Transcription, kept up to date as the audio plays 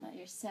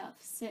yourself.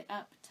 Sit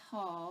up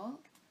tall.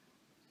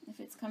 If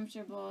it's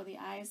comfortable, the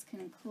eyes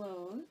can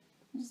close.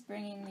 Just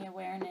bringing the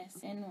awareness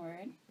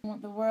inward.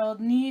 What the world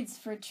needs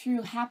for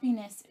true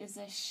happiness is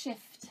a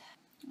shift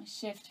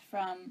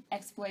from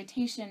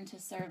exploitation to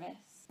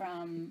service,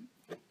 from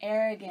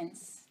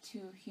arrogance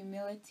to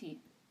humility,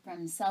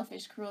 from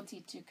selfish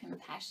cruelty to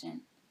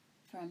compassion,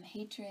 from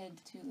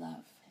hatred to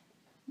love.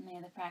 May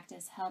the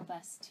practice help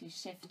us to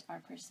shift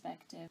our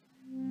perspective.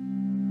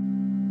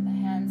 The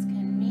hands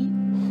can meet.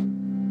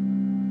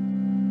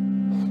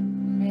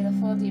 Breathe a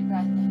full deep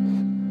breath in.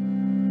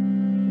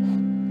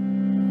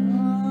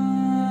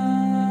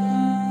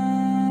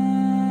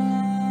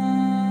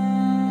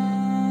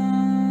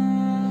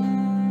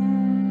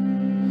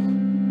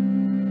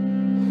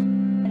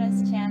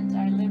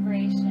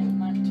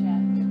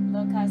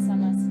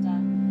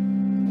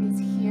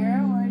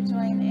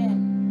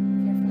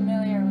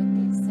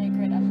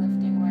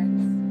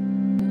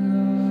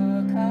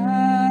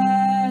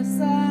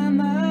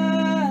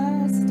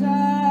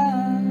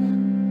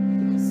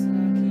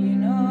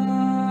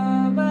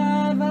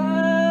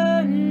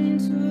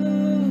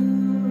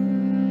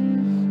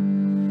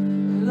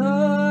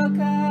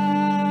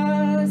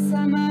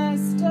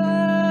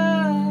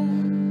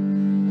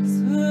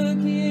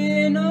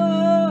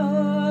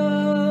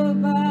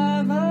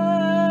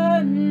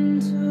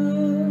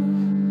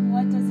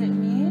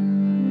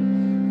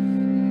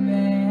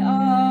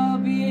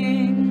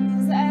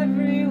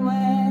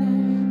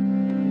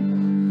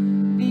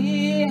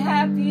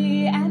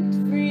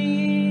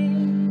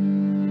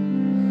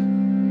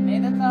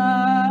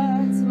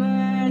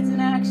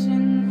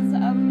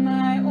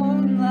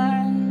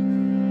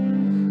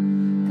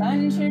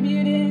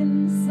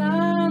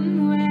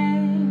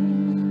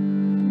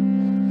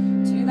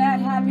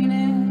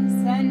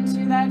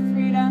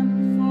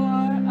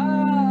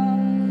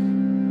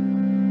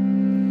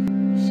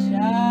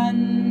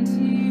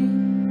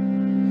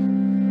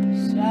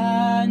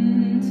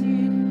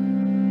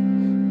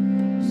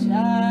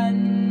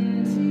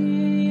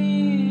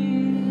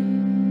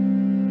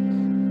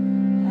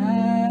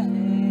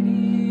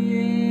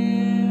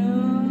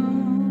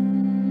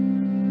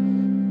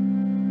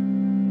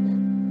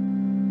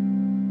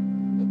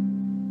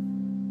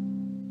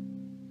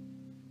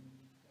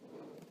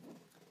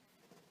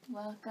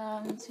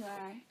 Welcome to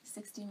our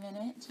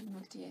 60-minute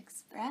Jivamukti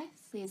Express.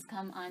 Please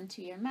come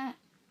onto your mat.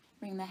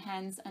 Bring the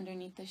hands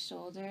underneath the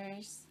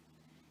shoulders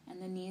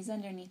and the knees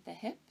underneath the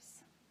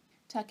hips.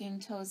 Tucking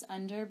toes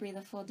under, breathe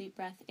a full deep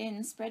breath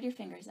in. Spread your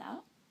fingers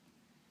out.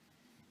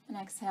 And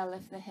exhale,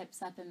 lift the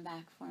hips up and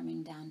back,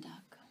 forming down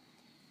dog.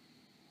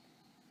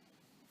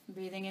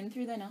 Breathing in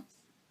through the nose.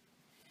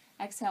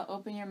 Exhale,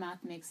 open your mouth,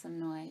 make some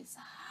noise.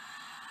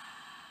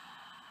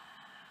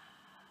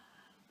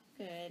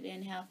 Good.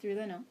 Inhale through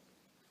the nose.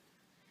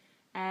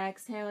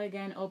 Exhale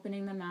again,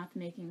 opening the mouth,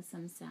 making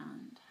some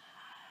sound.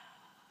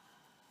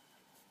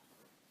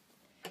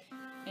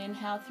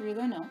 Inhale through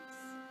the nose.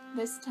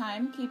 This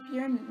time, keep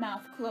your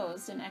mouth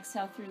closed and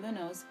exhale through the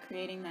nose,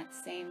 creating that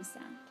same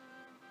sound.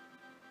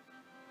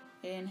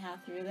 Inhale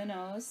through the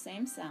nose,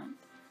 same sound.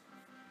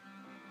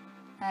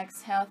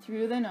 Exhale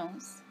through the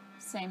nose,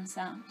 same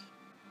sound.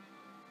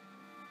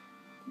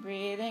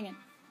 Breathing in.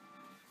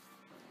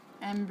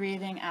 And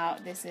breathing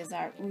out. This is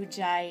our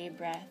Ujjayi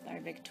breath, our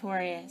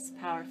victorious,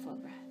 powerful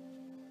breath.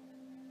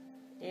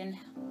 Inhale.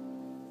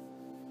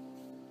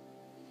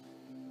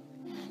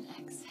 And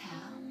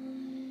exhale.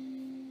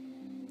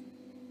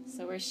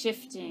 So we're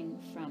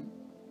shifting from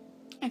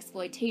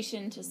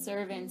exploitation to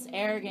servants,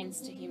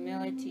 arrogance to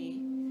humility,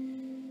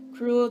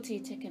 cruelty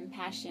to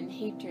compassion,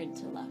 hatred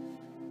to love.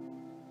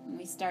 And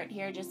we start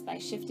here just by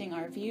shifting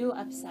our view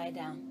upside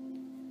down.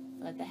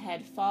 Let the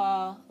head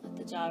fall, let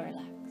the jaw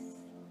relax.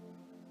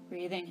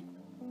 Breathing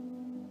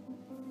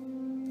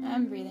in.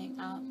 And breathing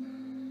out.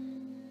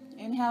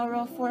 Inhale,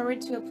 roll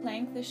forward to a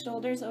plank, the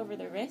shoulders over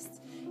the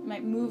wrists. You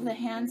might move the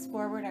hands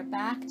forward or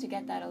back to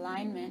get that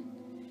alignment.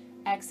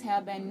 Exhale,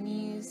 bend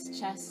knees,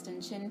 chest,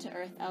 and chin to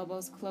earth,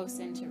 elbows close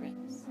into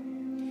ribs.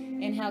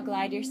 Inhale,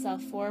 glide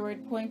yourself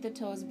forward, point the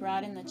toes,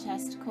 broaden the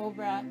chest,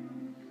 cobra.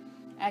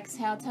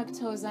 Exhale, tuck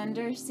toes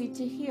under, seat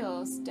to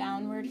heels,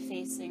 downward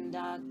facing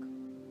dog.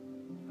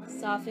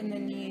 Soften the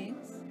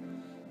knees.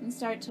 And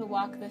start to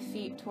walk the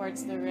feet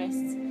towards the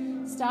wrists.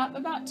 Stop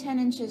about 10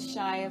 inches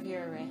shy of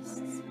your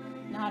wrists.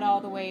 Not all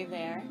the way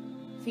there.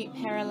 Feet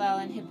parallel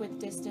and hip-width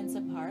distance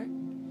apart.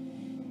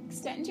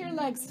 Extend your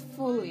legs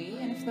fully,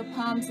 and if the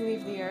palms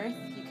leave the earth,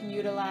 you can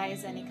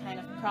utilize any kind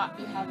of prop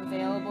you have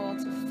available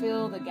to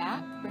fill the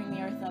gap. Bring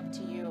the earth up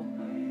to you.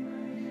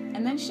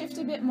 And then shift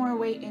a bit more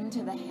weight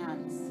into the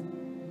hands.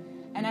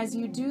 And as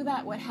you do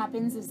that, what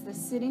happens is the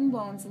sitting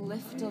bones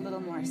lift a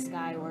little more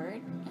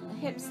skyward, and the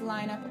hips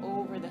line up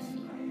over the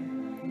feet,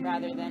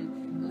 rather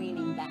than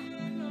leaning back.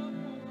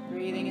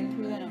 Breathing in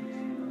through the nose.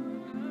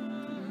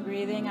 And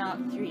breathing out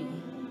 3.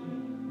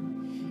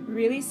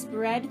 Really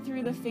spread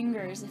through the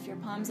fingers. If your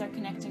palms are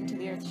connecting to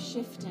the earth,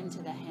 shift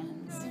into the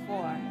hands. 4.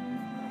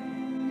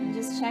 And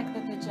just check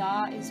that the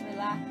jaw is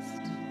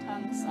relaxed,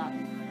 tongue soft.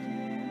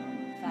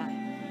 5.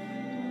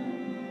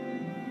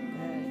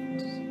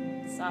 Good.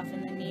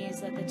 Soften the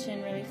knees, let the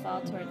chin really fall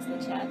towards the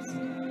chest.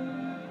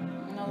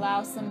 And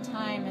allow some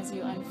time as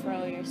you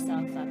unfurl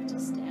yourself up to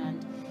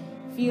stand,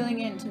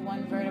 feeling into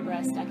one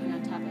vertebra stacking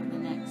on top of the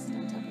next,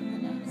 on top of the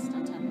next,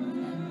 on top of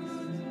the next.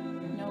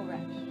 No rush.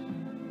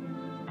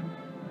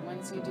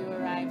 Once you do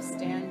arrive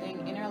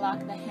standing,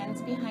 interlock the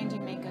hands behind you,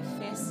 make a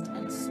fist,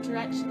 and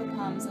stretch the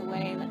palms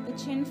away. Let the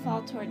chin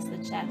fall towards the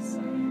chest.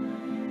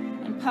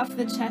 And puff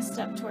the chest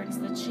up towards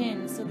the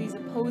chin. So these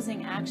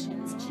opposing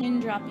actions, chin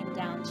dropping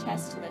down,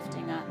 chest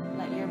lifting up.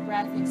 Let your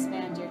breath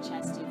expand your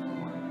chest even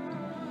more.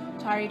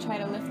 Tari, try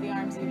to lift the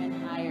arms even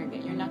higher.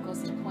 Get your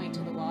knuckles to point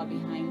to the wall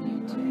behind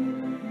you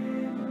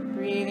too.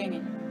 Breathing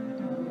in.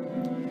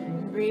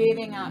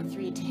 Breathing out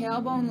 3.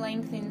 Tailbone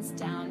lengthens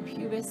down,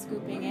 pubis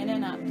scooping in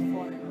and up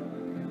 4.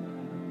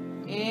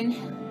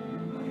 Inhale.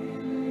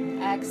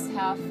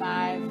 Exhale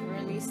 5.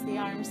 Release the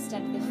arms,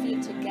 step the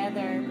feet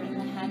together, bring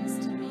the hands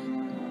to me.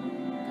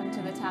 Come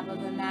to the top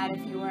of the mat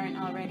if you weren't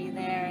already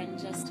there, and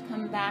just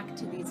come back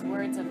to these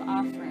words of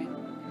offering.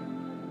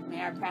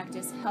 May our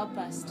practice help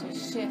us to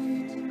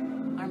shift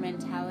our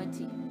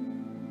mentality.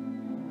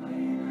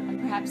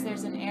 And perhaps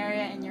there's an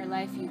area in your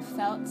life you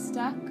felt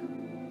stuck,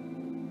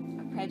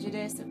 a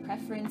prejudice, a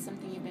preference,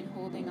 something you've been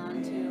holding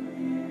on to.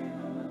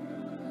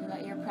 And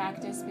let your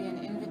practice be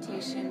an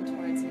invitation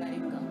towards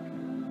letting go.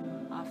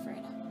 Offer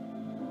it up.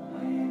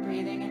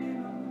 Breathing in.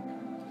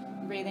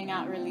 Breathing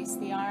out, release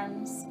the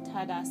arms.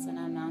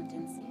 Tadasana,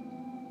 mountain seat.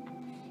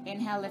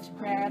 Inhale, lift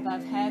prayer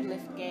above head,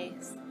 lift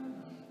gaze.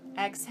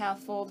 Exhale,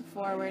 fold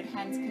forward,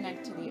 hands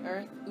connect to the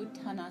earth,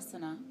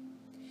 Uttanasana.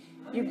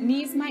 Your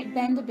knees might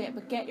bend a bit,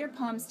 but get your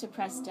palms to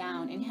press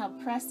down. Inhale,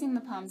 pressing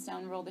the palms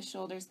down, roll the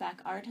shoulders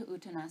back, Ardha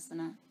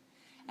Uttanasana.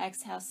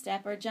 Exhale,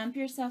 step or jump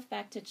yourself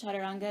back to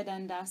Chaturanga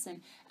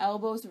Dandasana.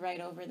 Elbows right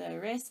over the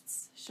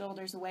wrists,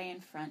 shoulders away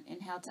in front.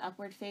 Inhale to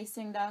upward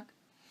facing dog.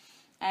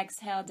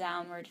 Exhale,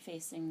 downward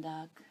facing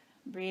dog.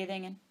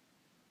 Breathing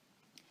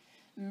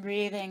in.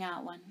 Breathing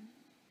out 1.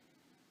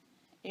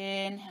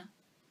 Inhale.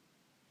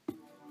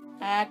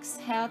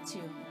 Exhale 2.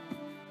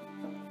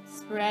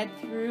 Spread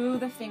through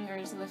the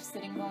fingers, lift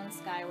sitting bones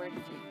skyward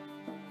 3.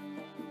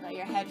 Let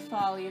your head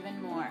fall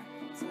even more.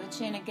 So the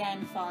chin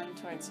again falling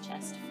towards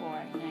chest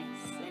 4.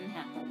 Nice.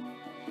 Inhale.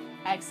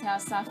 Exhale,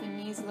 soften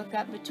knees, look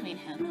up between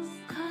hands.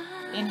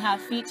 Inhale,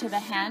 feet to the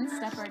hands,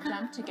 step or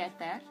jump to get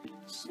there.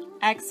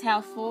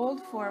 Exhale,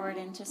 fold forward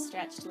into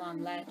stretched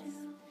long legs.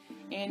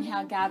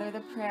 Inhale, gather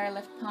the prayer,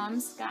 lift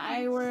palms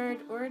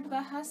skyward,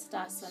 Urdhva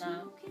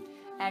Hastasana.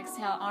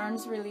 Exhale,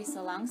 arms release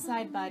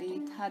alongside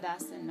body,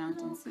 Tadasana,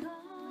 mountain seat.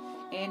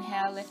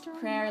 Inhale, lift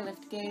prayer,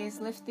 lift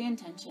gaze, lift the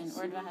intention,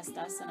 Urdhva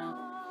Hastasana.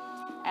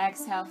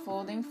 Exhale,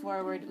 folding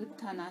forward,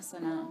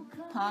 Uttanasana.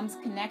 Palms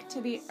connect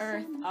to the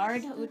earth,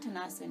 Ardha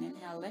Uttanasana.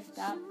 Inhale, lift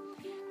up.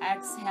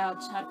 Exhale,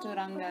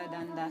 Chaturanga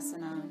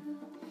Dandasana.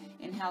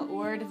 Inhale,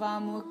 Urdhva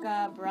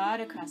Mukha, broad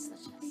across the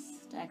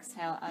chest.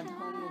 Exhale,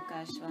 Adho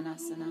Mukha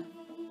Svanasana.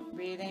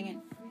 Breathing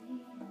in.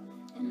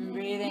 And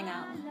breathing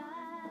out.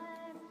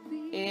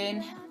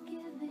 Inhale.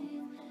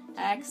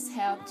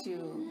 Exhale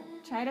 2.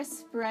 Try to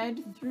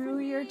spread through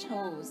your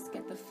toes.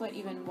 Get the foot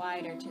even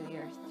wider to the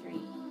earth.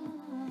 3.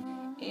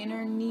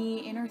 Inner knee,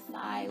 inner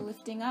thigh,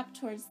 lifting up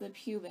towards the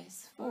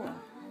pubis. 4.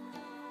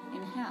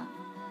 Inhale.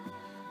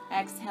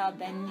 Exhale,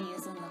 bend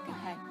knees and look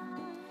ahead.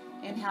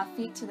 Inhale,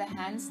 feet to the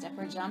hands, step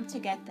or jump to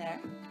get there.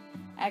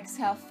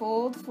 Exhale,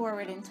 fold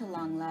forward into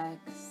long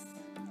legs.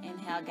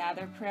 Inhale,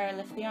 gather prayer,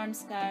 lift the arms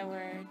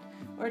skyward.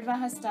 Urdhva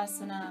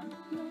Hastasana.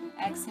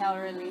 Exhale,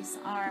 release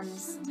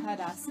arms,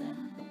 Tadasana.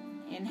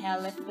 Inhale,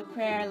 lift the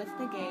prayer, lift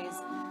the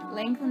gaze.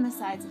 Lengthen the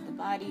sides of the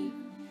body.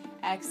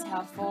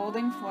 Exhale,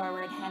 folding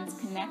forward, hands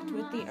connect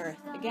with the earth.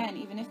 Again,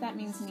 even if that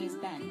means knees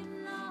bend.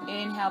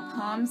 Inhale,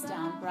 palms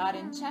down,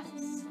 broaden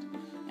chest.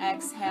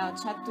 Exhale,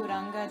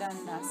 Chaturanga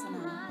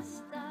Dandasana.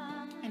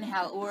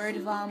 Inhale,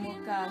 Urdhva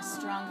Mukha,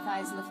 strong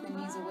thighs, lift the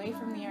knees away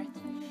from the earth.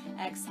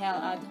 Exhale,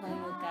 Adho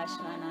Mukha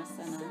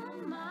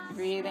Svanasana.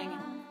 Breathing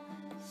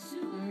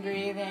in,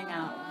 breathing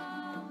out.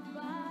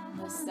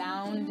 The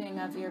sounding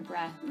of your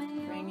breath,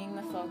 bringing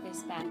the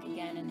focus back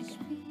again and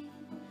again.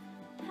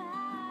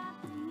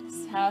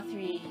 Exhale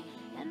 3.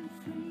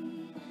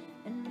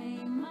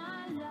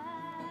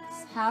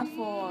 Exhale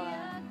 4.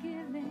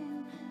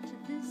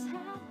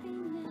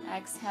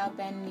 Exhale,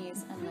 bend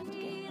knees and lift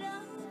gaze.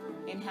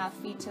 Inhale,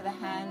 feet to the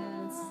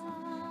hands.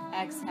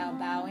 Exhale,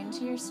 bow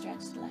into your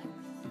stretched legs.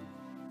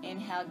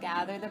 Inhale,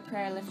 gather the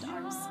prayer, lift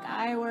arms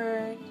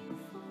skyward.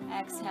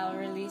 Exhale,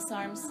 release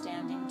arms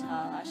standing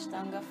tall,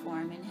 Ashtanga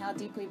form. Inhale,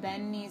 deeply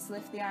bend knees,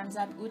 lift the arms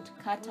up,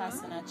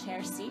 Utkatasana,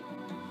 chair seat.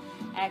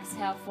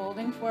 Exhale,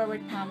 folding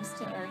forward, palms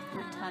to earth,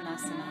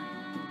 Uttanasana.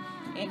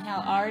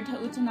 Inhale, Ardha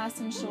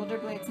Uttanasana, shoulder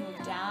blades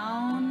move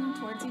down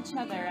towards each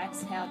other.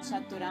 Exhale,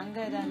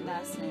 Chaturanga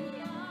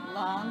Dandasana,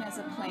 long as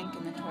a plank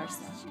in the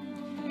torso.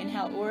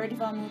 Inhale,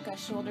 Urdhva Mukha,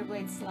 shoulder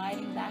blades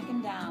sliding back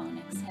and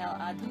down. Exhale,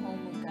 Adho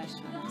Mukha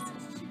Svanasana.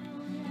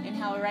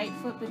 Inhale, right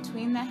foot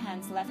between the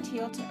hands, left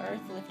heel to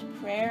earth, lift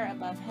prayer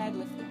above head,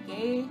 lift the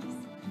gaze.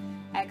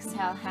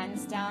 Exhale,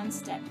 hands down,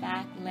 step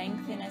back,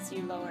 lengthen as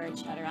you lower,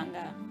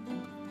 chaturanga.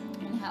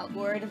 Inhale,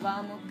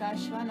 Urdhva Mukha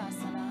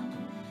Svanasana.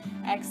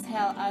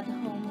 Exhale,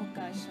 Adho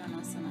Mukha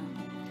Svanasana.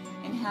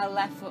 Inhale,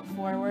 left foot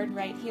forward,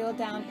 right heel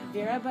down,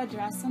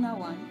 Virabhadrasana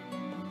 1.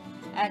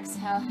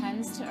 Exhale,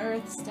 hands to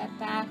earth, step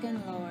back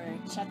and lower,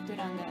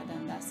 Chaturanga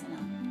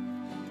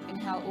Dandasana.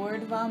 Inhale,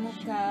 Urdhva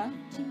Mukha.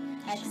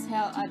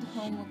 Exhale,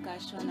 Adho Mukha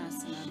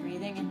Svanasana.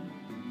 Breathing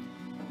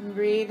in.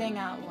 Breathing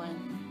out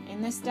 1.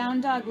 In this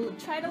down dog,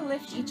 try to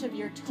lift each of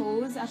your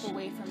toes up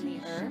away from the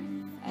earth.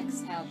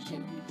 Exhale,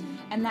 2.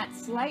 And that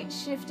slight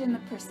shift in the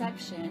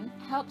perception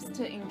helps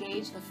to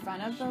engage the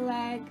front of the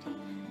leg,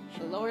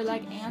 the lower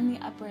leg, and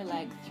the upper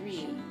leg,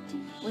 3.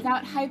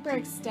 Without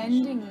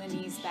hyperextending the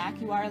knees back,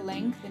 you are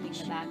lengthening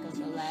the back of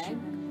the leg.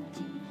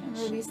 And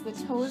release the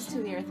toes to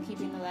the earth,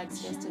 keeping the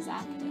legs just as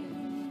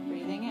active.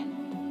 Breathing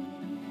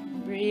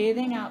in.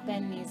 Breathing out,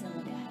 bend knees and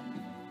look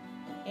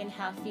ahead.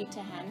 Inhale, feet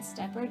to hand,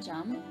 step or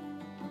jump.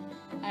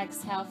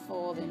 Exhale,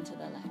 fold into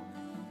the legs.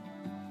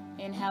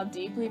 Inhale,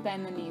 deeply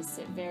bend the knees,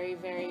 sit very,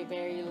 very,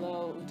 very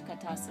low,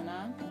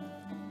 Utkatasana.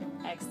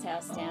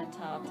 Exhale, stand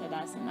tall,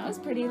 Tadasana. That was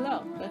pretty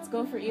low. Let's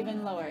go for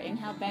even lower.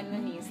 Inhale, bend the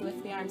knees,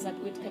 lift the arms up,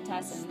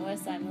 Utkatasana.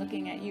 Melissa, I'm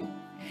looking at you.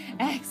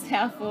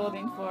 Exhale,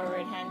 folding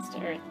forward, hands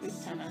to earth,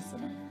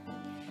 Uttanasana.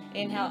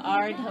 Inhale,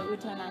 Ardha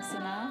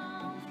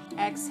Uttanasana.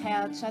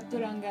 Exhale,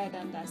 Chaturanga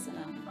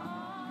Dandasana.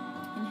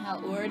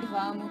 Inhale,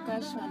 Urdhva Mukha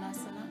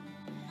Svanasana.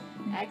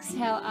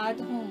 Exhale,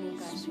 Adho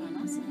Mukha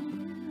Svanasana.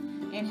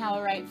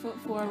 Inhale, right foot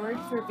forward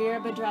for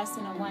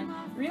Virabhadrasana 1.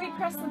 Really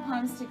press the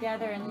palms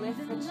together and lift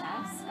the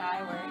chest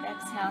skyward.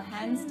 Exhale,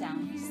 hands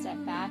down.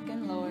 Step back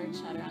and lower,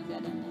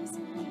 Chaturanga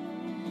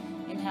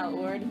Dandasana. Inhale,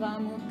 Urdhva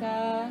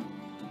Mukha.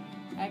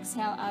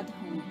 Exhale, Adho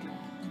Mukha.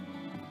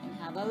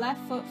 Inhale, the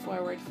left foot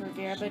forward for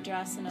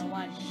Virabhadrasana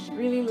 1.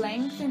 Really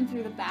lengthen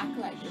through the back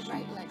leg, your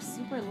right leg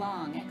super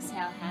long.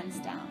 Exhale, hands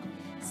down.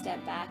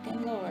 Step back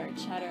and lower,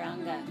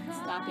 Chaturanga,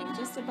 stopping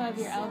just above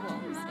your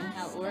elbows.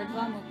 Inhale,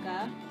 Urdhva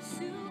Mukha.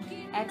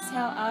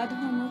 Exhale,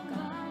 Adho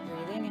Mukha.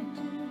 Breathing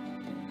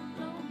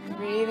in.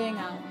 Breathing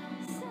out.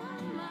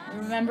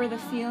 Remember the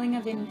feeling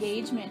of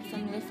engagement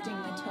from lifting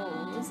the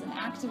toes and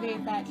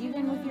activate that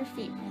even with your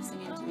feet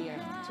pressing into the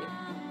earth too.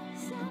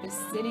 The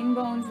sitting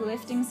bones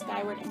lifting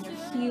skyward and your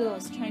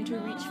heels trying to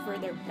reach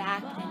further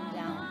back and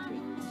down.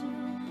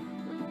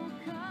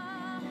 3.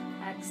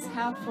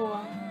 Exhale,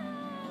 4.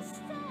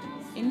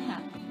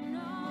 Inhale.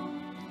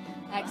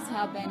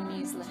 Exhale, bend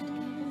knees, lift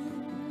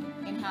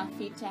gaze. Inhale,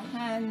 feet to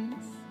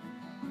hands.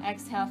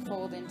 Exhale,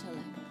 fold into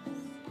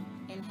legs.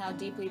 Inhale,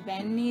 deeply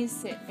bend knees,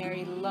 sit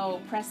very low.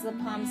 Press the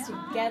palms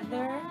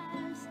together.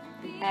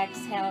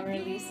 Exhale,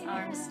 release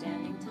arms,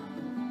 standing tall.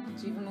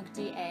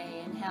 Jivamukti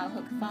A. Inhale,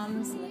 hook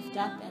thumbs, lift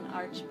up and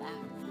arch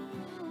back.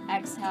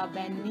 Exhale,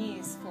 bend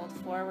knees, fold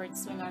forward,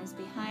 swing arms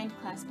behind,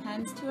 clasp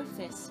hands to a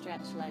fist,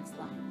 stretch legs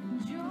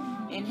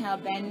long. Inhale,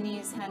 bend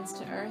knees, hands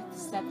to earth,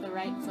 step the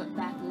right foot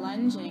back,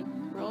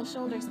 lunging, roll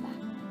shoulders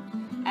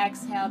back.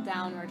 Exhale,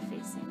 downward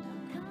facing dog.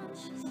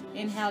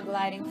 Inhale,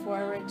 gliding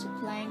forward to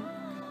plank.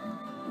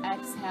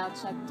 Exhale,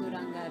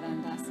 Chaturanga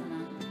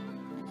Dandasana.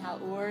 Inhale,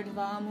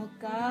 Urdhva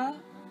Mukha.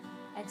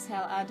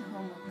 Exhale,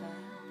 Adho Mukha.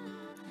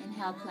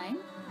 Inhale, plank.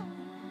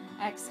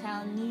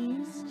 Exhale,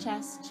 knees,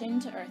 chest, chin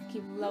to earth.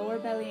 Keep lower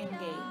belly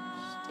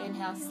engaged.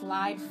 Inhale,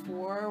 slide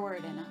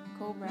forward in a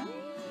cobra.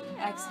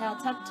 Exhale,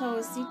 tuck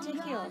toes, seat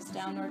to heels,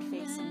 downward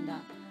facing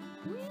dog.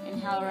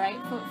 Inhale, right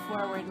foot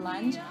forward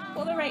lunge.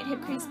 Pull the right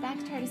hip crease back,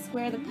 try to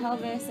square the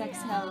pelvis.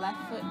 Exhale,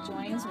 left foot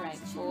joins right,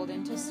 fold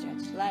into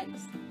stretched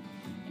legs.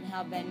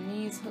 Inhale, bend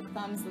knees, hook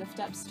thumbs, lift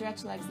up,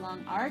 stretch legs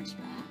long, arch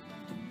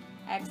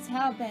back.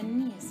 Exhale, bend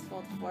knees,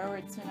 fold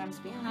forward, swing arms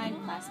behind,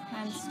 clasp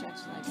hands,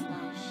 stretch legs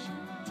long.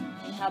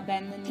 Inhale,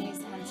 bend the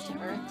knees, hands to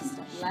earth,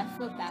 step left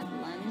foot back,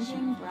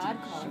 lunging, broad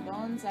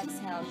collarbones.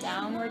 Exhale,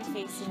 downward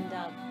facing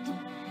dog.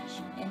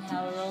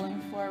 Inhale,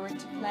 rolling forward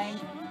to plank.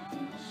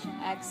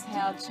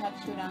 Exhale,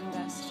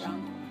 Chaturanga,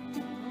 strong.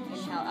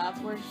 Inhale,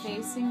 upward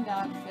facing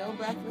dog. Fill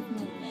breath with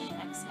movement.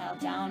 Exhale,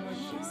 downward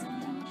facing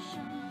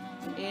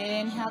dog.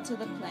 Inhale to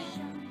the plank.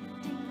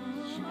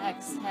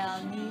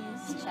 Exhale,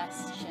 knees,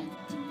 chest, chin.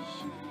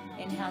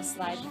 Inhale,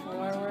 slide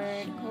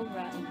forward,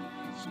 cobra.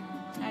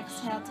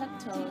 Exhale, tuck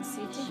toes,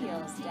 seat to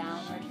heels,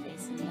 downward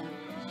facing dog.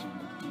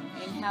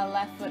 Inhale,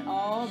 left foot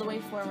all the way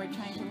forward,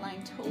 trying to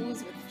line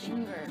toes with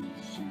fingers.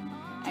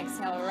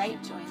 Exhale,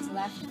 right joints,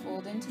 left,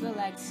 fold into the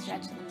legs,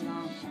 stretch them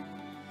long.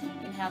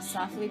 Inhale,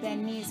 softly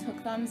bend knees, hook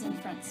thumbs in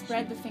front,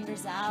 spread the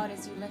fingers out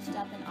as you lift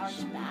up and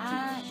arch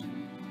back.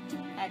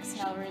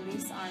 Exhale,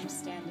 release arms,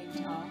 standing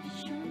tall.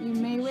 You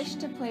may wish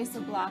to place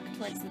a block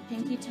towards the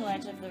pinky toe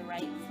edge of the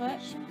right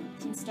foot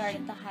and start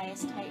at the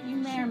highest height. You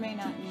may or may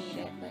not need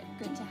it, but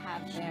good to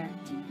have there.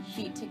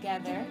 Feet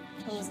together,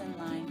 toes in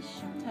line.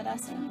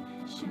 Tadasana.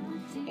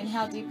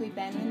 Inhale, deeply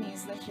bend the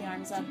knees, lift the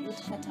arms up,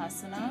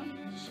 Utkatasana.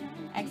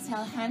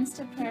 Exhale, hands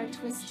to prayer,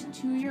 twist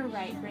to your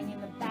right, bringing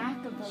the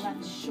back of the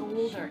left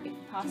shoulder,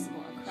 if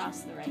possible,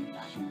 across the right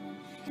thigh.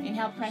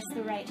 Inhale, press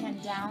the right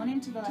hand down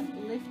into the left,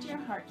 lift your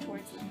heart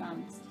towards the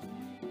thumbs.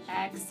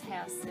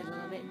 Exhale, sit a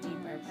little bit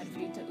deeper.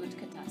 Parivrtta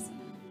Utkatasana.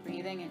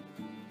 Breathing in.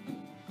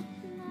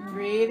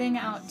 Breathing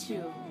out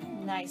 2.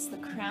 Nice. The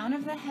crown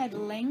of the head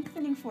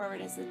lengthening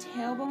forward as the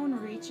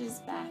tailbone reaches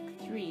back.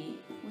 3.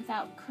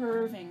 Without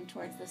curving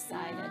towards the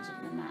side edge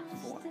of the mat.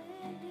 4.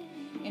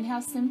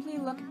 Inhale, simply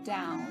look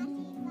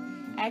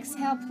down.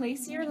 Exhale,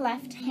 place your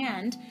left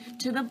hand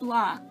to the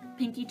block,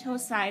 pinky toe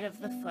side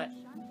of the foot.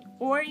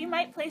 Or you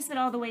might place it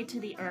all the way to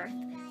the earth.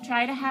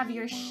 Try to have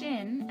your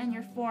shin and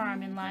your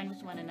forearm in line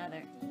with one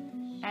another.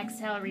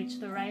 Exhale, reach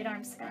the right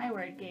arm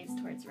skyward, gaze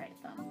towards right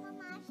thumb.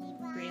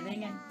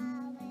 Breathing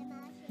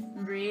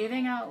in.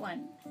 Breathing out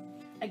 1.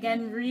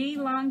 Again,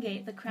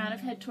 re-elongate the crown of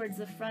head towards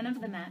the front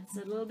of the mat,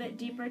 so a little bit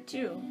deeper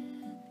 2.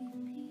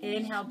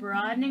 Inhale,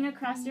 broadening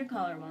across your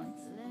collarbones.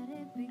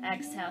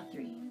 Exhale,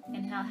 3.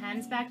 Inhale,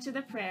 hands back to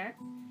the prayer.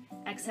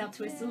 Exhale,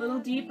 twist a little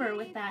deeper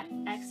with that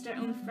extra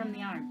oomph from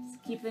the arms.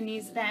 Keep the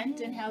knees bent.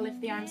 Inhale,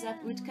 lift the arms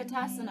up,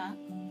 Utkatasana.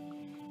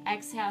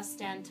 Exhale,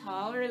 stand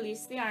tall,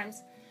 release the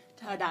arms,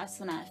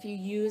 Tadasana. If you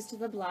used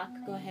the block,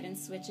 go ahead and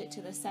switch it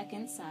to the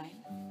second side.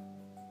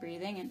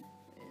 Breathing in.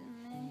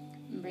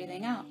 And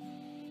breathing out.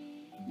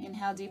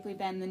 Inhale, deeply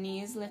bend the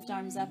knees, lift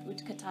arms up,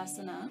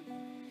 Utkatasana.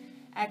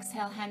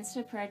 Exhale, hands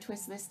to prayer,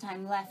 twist this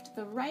time left.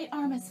 The right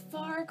arm as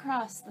far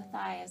across the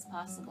thigh as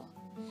possible.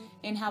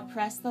 Inhale,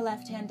 press the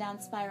left hand down,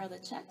 spiral the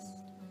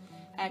chest.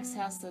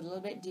 Exhale, sit a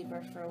little bit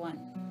deeper for 1.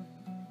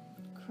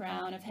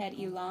 Crown of head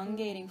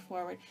elongating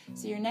forward,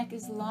 so your neck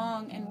is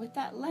long, and with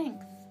that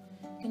length,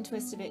 you can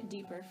twist a bit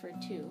deeper for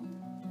 2.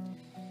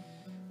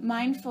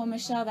 Mindful,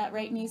 Michelle, that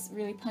right knee's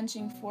really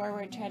punching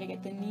forward. Try to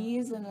get the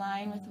knees in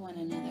line with one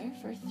another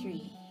for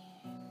 3.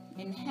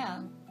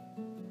 Inhale.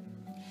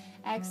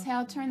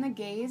 Exhale, turn the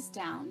gaze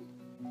down.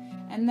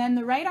 And then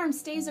the right arm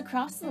stays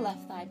across the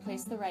left thigh.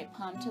 Place the right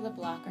palm to the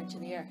block or to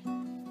the earth.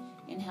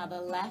 Inhale,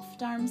 the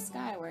left arm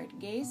skyward.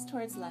 Gaze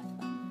towards left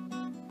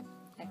thumb.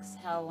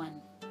 Exhale,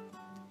 1.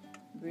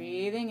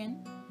 Breathing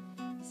in.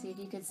 See if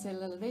you could sit a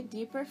little bit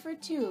deeper for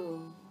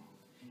 2.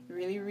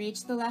 Really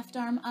reach the left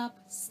arm up,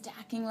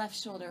 stacking left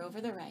shoulder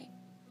over the right.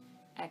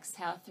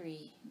 Exhale,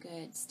 3.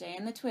 Good. Stay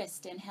in the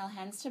twist. Inhale,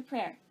 hands to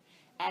prayer.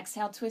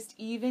 Exhale, twist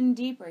even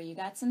deeper. You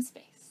got some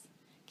space.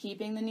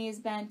 Keeping the knees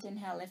bent,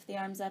 inhale, lift the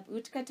arms up,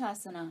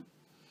 Utkatasana.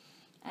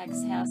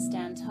 Exhale,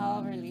 stand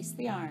tall, release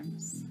the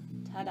arms,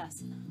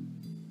 Tadasana.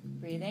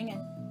 Breathing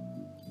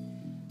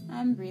in.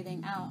 And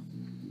breathing out.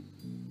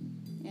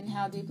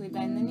 Inhale, deeply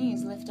bend the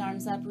knees, lift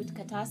arms up,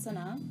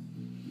 Utkatasana.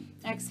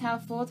 Exhale,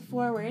 fold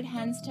forward,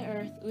 hands to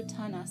earth,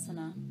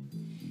 Uttanasana.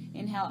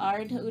 Inhale,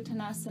 Ardha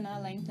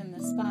Uttanasana, lengthen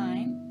the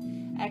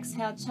spine.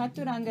 Exhale,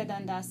 Chaturanga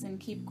Dandasana,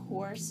 keep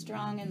core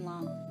strong and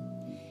long.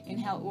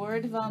 Inhale,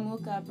 Urdhva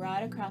Mukha,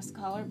 broad across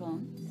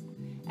collarbones.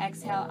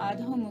 Exhale,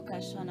 Adho Mukha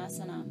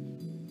Svanasana.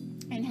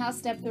 Inhale,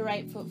 step the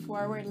right foot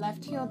forward,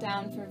 left heel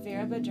down for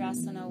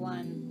Virabhadrasana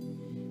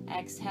 1.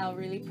 Exhale,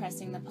 really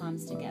pressing the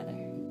palms together.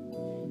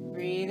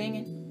 Breathing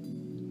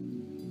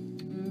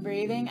in.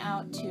 Breathing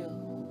out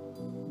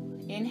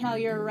 2. Inhale,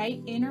 your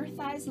right inner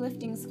thighs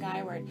lifting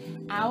skyward.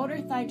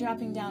 Outer thigh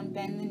dropping down,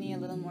 bend the knee a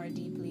little more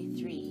deeply.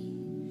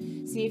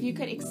 3. See if you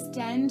could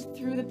extend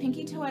through the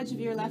pinky toe edge of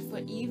your left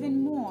foot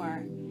even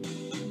more.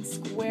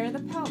 Square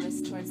the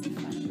pelvis towards the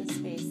front of the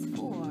space.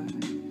 4.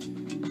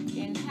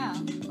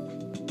 Inhale.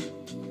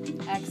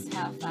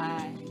 Exhale,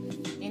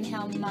 5.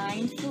 Inhale,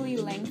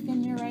 mindfully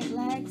lengthen your right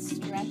leg.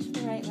 Stretch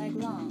the right leg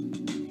long.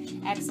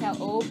 Exhale,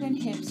 open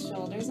hips,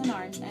 shoulders, and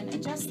arms, and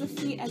adjust the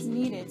feet as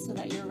needed so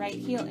that your right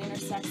heel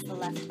intersects the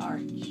left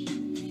arch.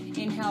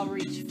 Inhale,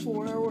 reach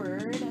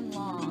forward and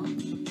long.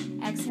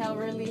 Exhale,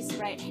 release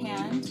right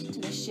hand to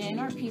the shin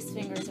or peace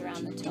fingers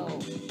around the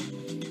toe.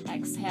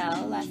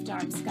 Exhale, left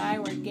arm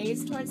skyward,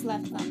 gaze towards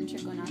left thumb,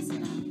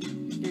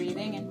 Trikonasana.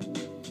 Breathing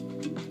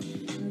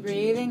in.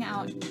 Breathing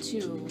out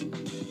 2.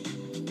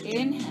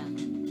 Inhale.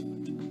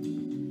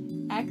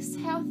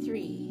 Exhale,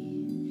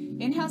 3.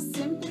 Inhale,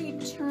 simply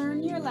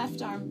turn your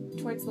left arm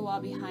towards the wall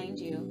behind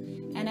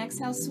you. And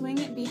exhale, swing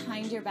it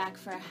behind your back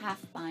for a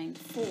half bind.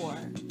 4.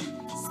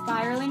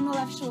 Spiraling the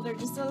left shoulder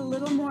just a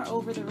little more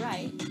over the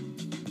right.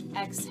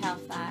 Exhale,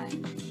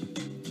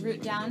 5.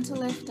 Root down to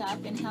lift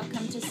up. Inhale,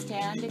 come to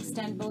stand.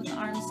 Extend both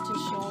arms to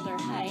shoulder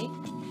height.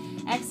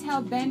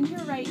 Exhale, bend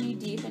your right knee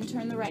deep and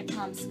turn the right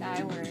palm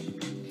skyward.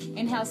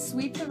 Inhale,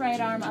 sweep the right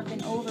arm up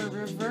and over,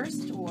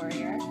 reversed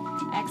warrior.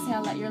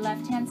 Exhale, let your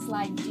left hand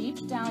slide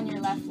deep down your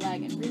left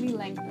leg and really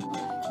lengthen the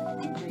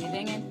leg.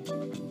 Breathing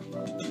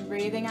in.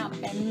 Breathing out,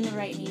 bend the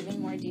right knee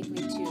even more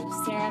deeply too.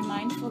 Sarah,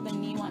 mindful the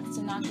knee wants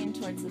to knock in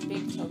towards the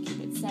big toe.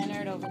 Keep it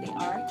centered over the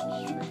arch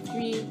for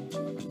 3.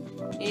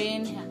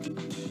 Inhale.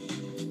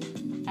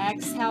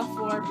 Exhale,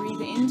 4.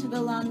 Breathe into the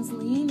lungs.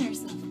 Lean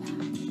yourself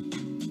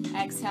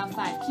back. Exhale,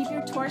 5. Keep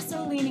your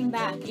torso leaning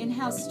back.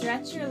 Inhale,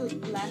 stretch your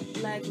left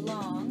leg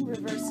long.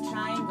 Reverse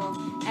triangle.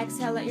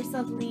 Exhale, let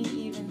yourself lean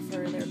even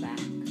further back.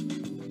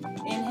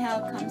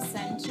 Inhale, come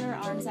center.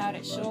 Arms out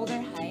at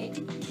shoulder height.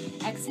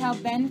 Exhale,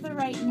 bend the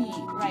right knee.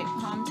 Right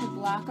palm to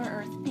block or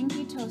earth.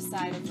 Pinky toe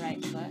side of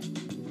right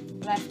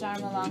foot. Left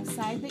arm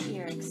alongside the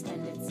ear.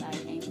 Extended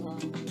side angle.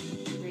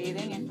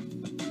 Breathing in.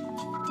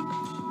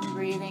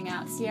 Breathing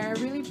out. Sierra,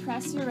 really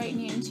press your right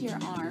knee into your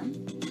arm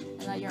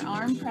and let your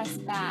arm press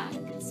back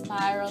and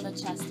spiral the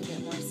chest a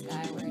bit more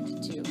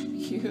skyward. 2.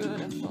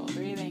 Beautiful.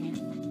 Breathing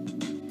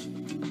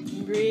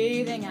in.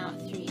 Breathing out.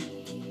 3.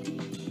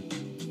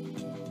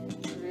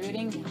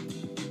 Rooting down.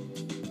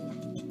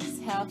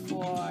 Exhale.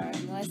 4.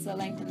 Melissa,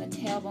 lengthen the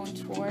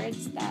tailbone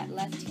towards that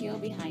left heel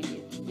behind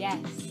you.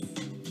 Yes.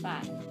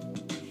 5.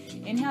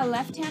 Inhale,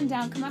 left hand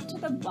down. Come up to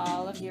the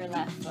ball of your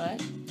left foot.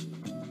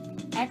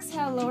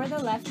 Exhale, lower the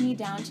left knee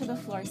down to the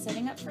floor,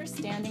 setting up for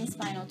standing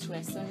spinal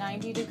twist, so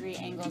 90-degree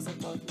angles of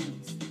both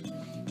knees.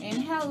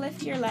 Inhale,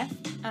 lift your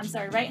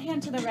right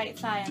hand to the right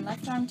thigh and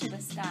left arm to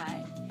the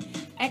sky.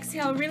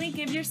 Exhale, really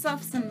give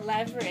yourself some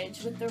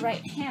leverage with the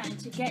right hand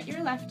to get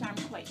your left arm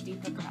quite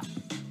deep across.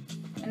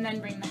 And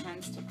then bring the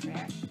hands to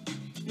prayer.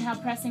 Inhale,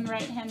 pressing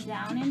right hand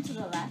down into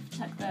the left,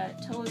 tuck the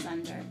toes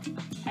under.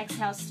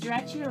 Exhale,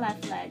 stretch your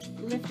left leg,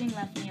 lifting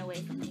left knee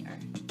away from the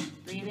earth.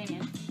 Breathing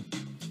in.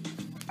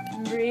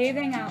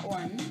 Breathing out.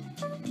 1.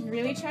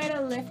 Really try to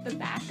lift the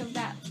back of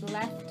that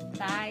left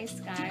thigh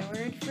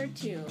skyward for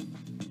 2.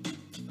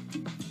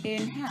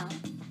 Inhale.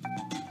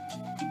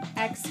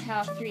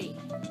 Exhale. 3.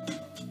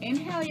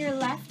 Inhale, your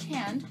left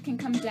hand can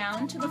come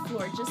down to the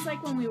floor, just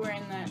like when we were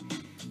in the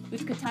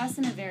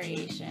Utkatasana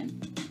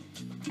variation.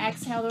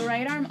 Exhale, the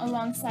right arm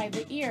alongside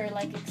the ear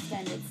like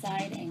extended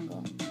side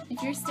angle.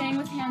 If you're staying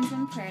with hands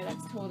in prayer,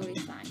 that's totally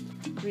fine.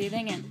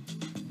 Breathing in.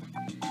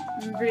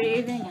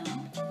 Breathing out.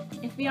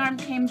 If the arm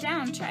came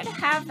down, try to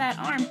have that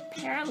arm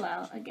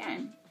parallel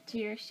again to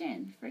your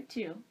shin for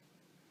 2.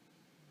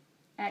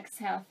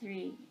 Exhale.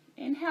 3.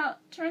 Inhale,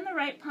 turn the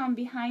right palm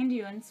behind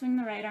you and swing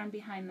the right arm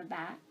behind the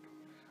back.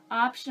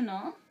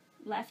 Optional,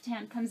 left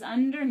hand comes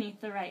underneath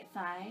the right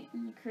thigh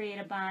and you create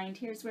a bind.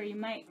 Here's where you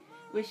might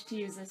wish to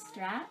use a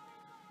strap,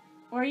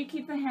 or you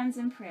keep the hands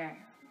in prayer.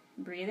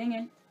 Breathing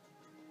in.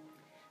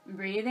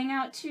 Breathing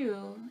out.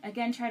 2.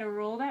 Again, try to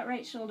roll that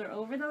right shoulder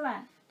over the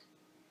left.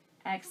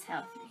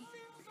 Exhale. 3.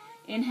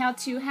 Inhale,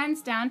 2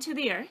 hands down to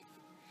the earth.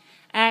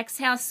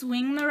 Exhale,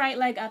 swing the right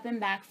leg up and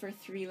back for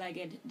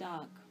 3-legged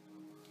dog.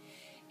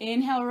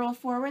 Inhale, roll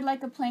forward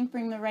like a plank,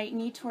 bring the right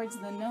knee towards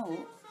the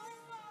nose.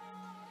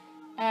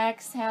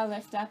 Exhale,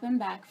 lift up and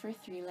back for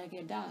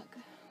 3-legged dog.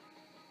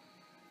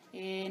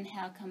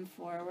 Inhale, come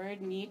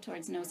forward, knee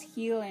towards nose,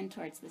 heel in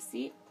towards the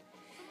seat.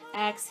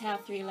 Exhale,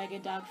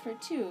 3-legged dog for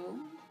 2.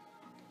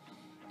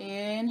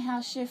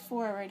 Inhale, shift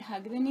forward,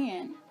 hug the knee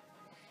in.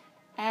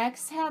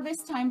 Exhale,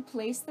 this time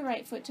place the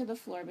right foot to the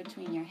floor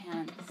between your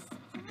hands.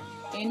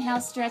 Inhale,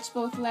 stretch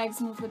both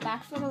legs, move the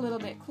back foot a little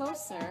bit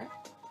closer.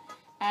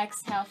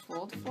 Exhale,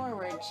 fold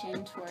forward,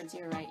 chin towards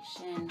your right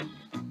shin.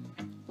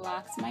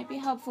 Blocks might be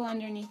helpful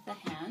underneath the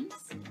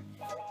hands.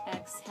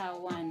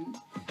 Exhale. 1.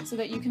 So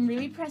that you can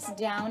really press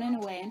down and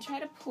away and try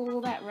to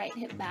pull that right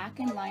hip back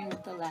in line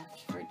with the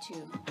left for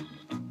 2.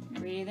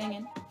 Breathing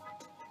in.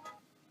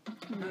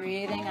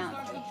 Breathing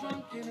out. 3.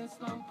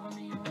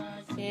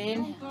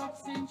 Inhale.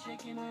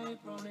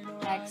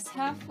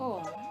 Exhale.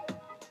 4.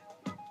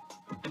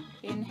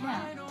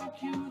 Inhale.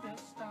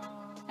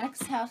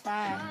 Exhale.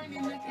 5.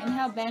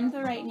 Inhale, bend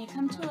the right knee,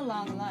 come to a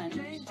long lunge.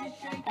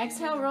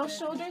 Exhale, roll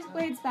shoulders,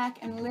 blades back,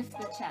 and lift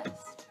the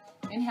chest.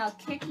 Inhale,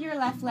 kick your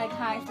left leg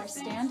high for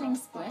standing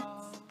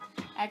splits.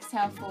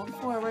 Exhale, fold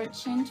forward,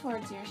 chin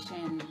towards your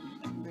shin.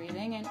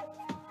 Breathing in.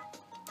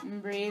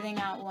 Breathing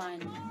out.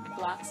 1.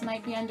 Blocks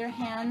might be under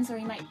hands, or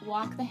you might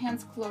walk the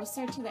hands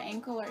closer to the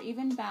ankle or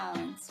even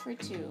balance for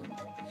 2.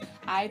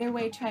 Either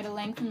way, try to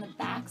lengthen the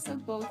backs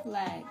of both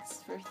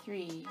legs for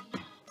 3.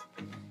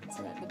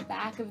 So that the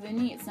back of the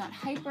knee, it's not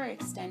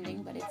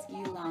hyperextending, but it's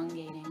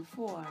elongating.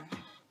 4.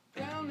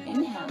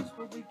 Inhale.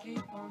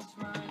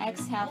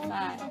 Exhale.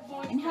 5.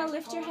 Inhale,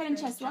 lift your head and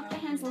chest, walk the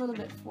hands a little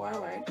bit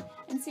forward,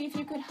 and see if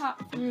you could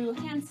hop through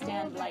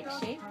handstand-like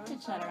shape to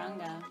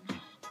chaturanga.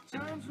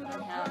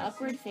 Inhale,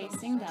 upward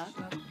facing dog.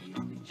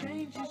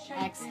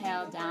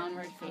 Exhale,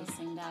 downward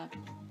facing dog.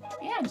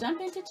 Yeah, jump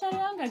into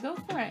chaturanga, go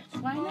for it.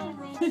 Why not?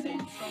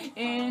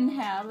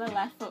 Inhale, the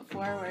left foot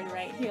forward,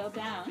 right heel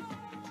down.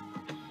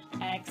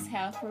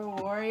 Exhale for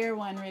warrior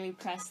 1, really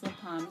press the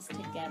palms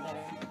together.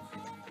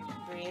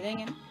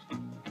 Breathing in.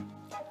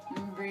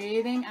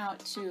 Breathing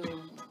out.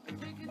 2.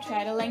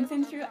 Try to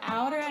lengthen through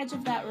outer edge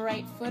of that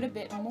right foot a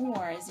bit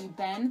more as you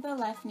bend the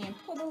left knee and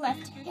pull the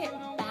left hip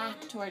back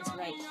towards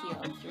right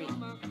heel. 3.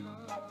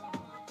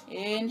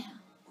 Inhale.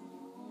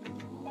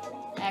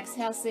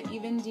 Exhale, sit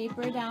even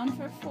deeper down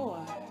for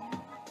 4.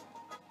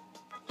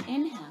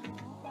 Inhale.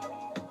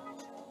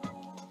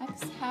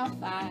 Exhale.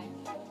 5.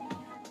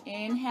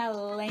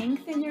 Inhale,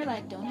 lengthen your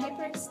leg. Don't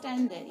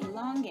hyperextend it.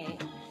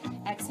 Elongate.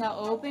 Exhale,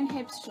 open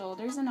hips,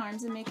 shoulders, and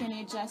arms, and make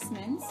any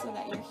adjustments so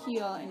that your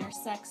heel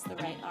intersects the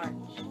right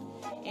arch.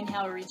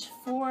 Inhale, reach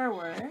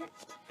forward.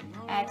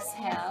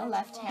 Exhale,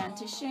 left hand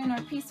to shin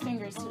or peace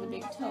fingers to the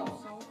big toe.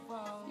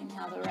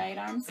 Inhale, the right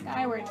arm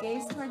skyward,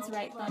 gaze towards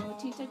right thumb,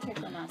 Utthita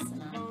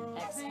Trikonasana.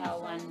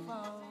 Exhale. 1.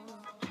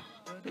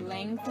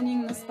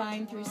 Lengthening the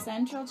spine through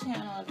central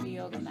channel of the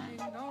yoga mat.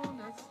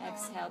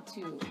 Exhale.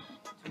 2.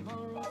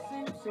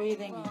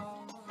 Breathing in.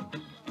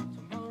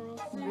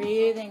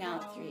 Breathing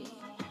out 3.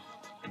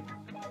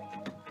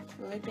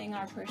 Flipping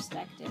our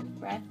perspective,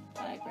 breath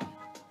by breath.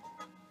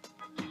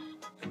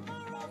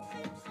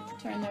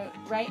 Turn the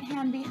right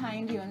hand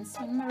behind you and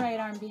swing the right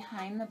arm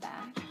behind the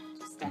back.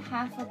 Just a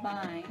half a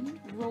bind,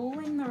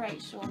 rolling the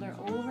right shoulder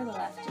over the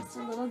left just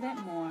a little bit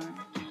more.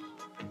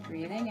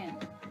 Breathing in.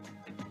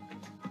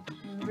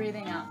 And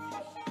breathing out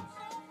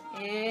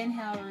 3.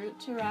 Inhale, root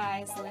to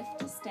rise, lift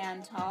to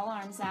stand tall,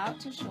 arms out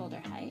to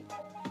shoulder height.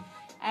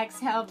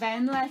 Exhale,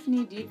 bend left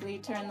knee deeply,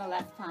 turn the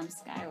left palm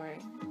skyward.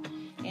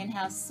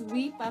 Inhale,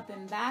 sweep up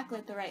and back,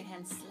 let the right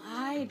hand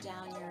slide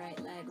down your right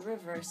leg,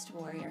 reversed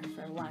warrior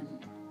for 1.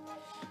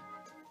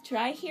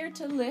 Try here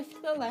to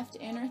lift the left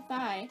inner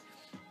thigh,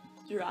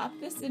 drop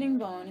the sitting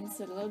bone and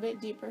sit a little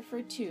bit deeper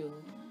for 2.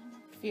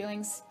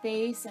 Feeling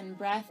space and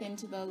breath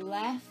into the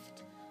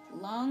left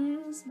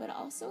lungs, but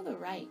also the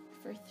right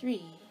for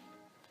 3.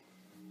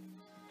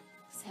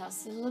 Exhale,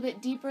 sit a little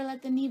bit deeper,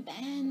 let the knee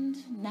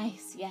bend.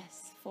 Nice,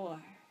 yes, 4.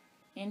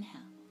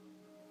 Inhale.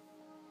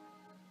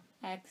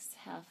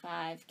 Exhale,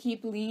 5.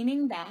 Keep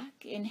leaning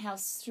back. Inhale,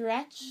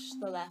 stretch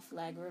the left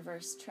leg,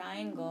 reverse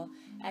triangle.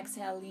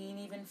 Exhale, lean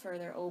even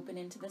further, open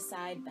into the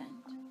side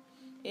bend.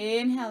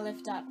 Inhale,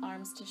 lift up,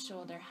 arms to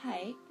shoulder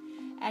height.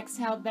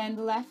 Exhale, bend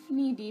left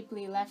knee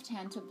deeply, left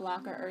hand to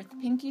block or earth,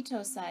 pinky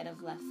toe side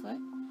of left foot.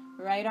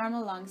 Right arm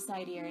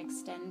alongside ear,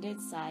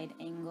 extended side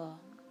angle.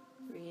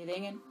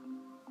 Breathing in.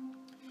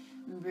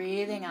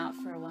 Breathing out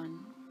for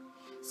 1.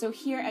 So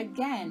here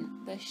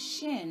again, the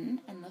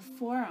shin and the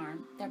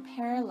forearm, they're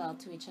parallel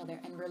to each other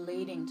and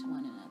relating to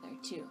one another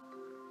too.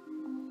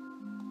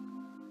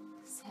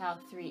 Exhale,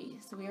 3.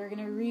 So we are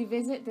going to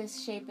revisit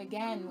this shape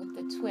again with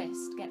the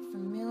twist. Get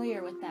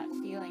familiar with that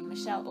feeling.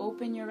 Michelle,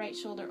 open your right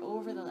shoulder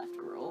over the left.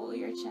 Roll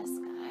your chest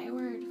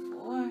skyward.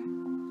 4.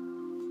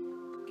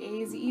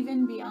 Gaze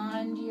even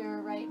beyond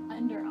your right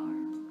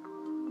underarm.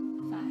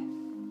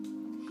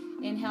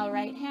 5. Inhale,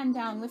 right hand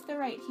down, lift the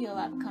right heel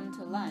up, come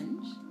to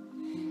lunge.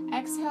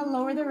 Exhale,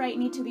 lower the right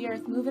knee to the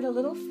earth, move it a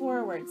little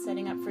forward,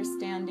 setting up for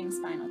standing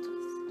spinal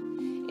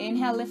twist.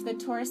 Inhale, lift the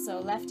torso,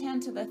 left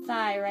hand to the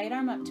thigh, right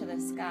arm up to the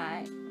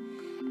sky.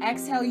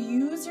 Exhale,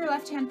 use your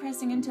left hand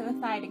pressing into the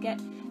thigh to get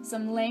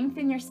some length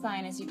in your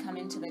spine as you come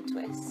into the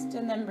twist,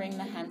 and then bring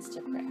the hands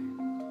to prayer.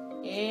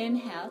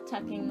 Inhale,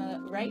 tucking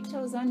the right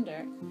toes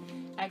under.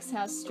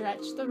 Exhale,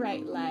 stretch the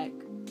right leg.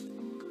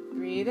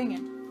 Breathing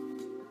in.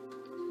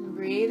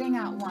 Breathing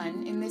out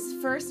 1. In this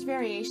first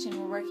variation,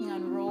 we're working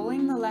on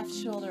rolling the left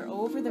shoulder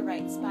over the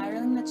right,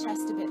 spiraling the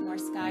chest a bit more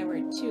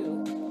skyward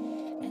 2,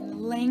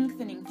 and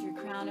lengthening through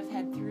crown of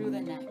head through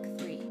the neck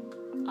 3.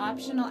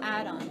 Optional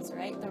add-ons,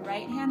 right? The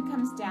right hand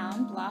comes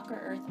down, block or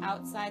earth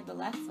outside the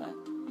left foot,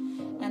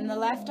 and the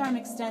left arm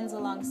extends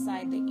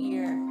alongside the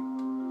ear.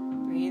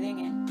 Breathing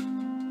in.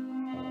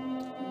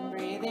 And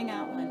breathing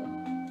out 1.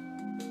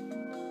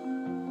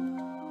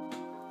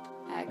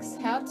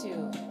 Exhale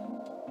 2.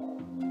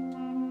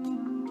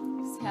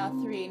 Exhale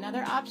 3.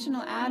 Another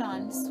optional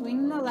add-on,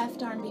 swing the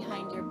left arm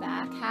behind your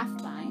back, half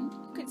bind.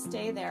 You could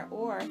stay there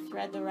or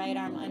thread the right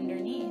arm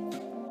underneath.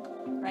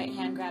 Right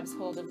hand grabs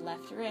hold of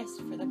left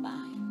wrist for the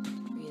bind.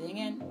 Breathing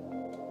in.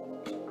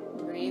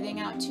 Breathing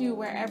out 2.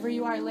 Wherever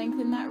you are,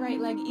 lengthen that right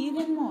leg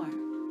even more.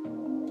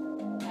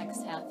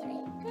 Exhale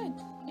 3. Good.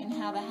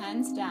 Inhale the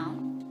hands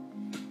down.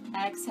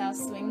 Exhale,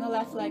 swing the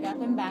left leg up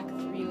and back,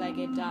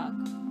 3-legged dog.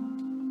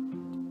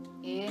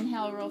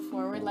 Inhale, roll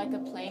forward like a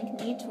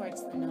plank, knee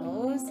towards the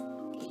nose.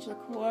 Engage the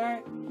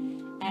core.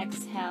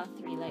 Exhale,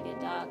 3-legged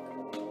dog.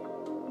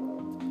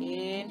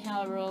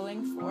 Inhale,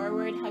 rolling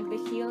forward, hug the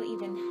heel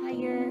even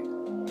higher.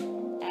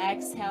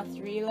 Exhale,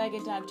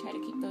 3-legged dog. Try to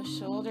keep those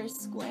shoulders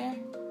square.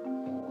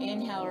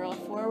 Inhale, roll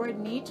forward,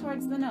 knee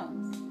towards the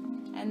nose.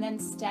 And then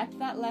step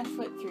that left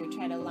foot through.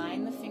 Try to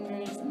line the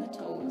fingers and the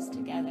toes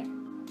together.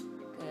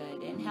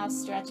 Good. Inhale,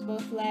 stretch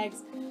both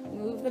legs.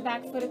 Move the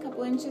back foot a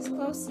couple inches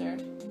closer.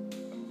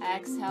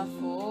 Exhale,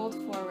 fold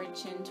forward,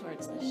 chin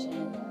towards the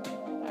shin.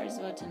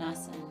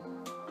 Parsvottanasana.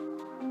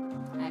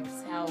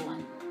 Exhale,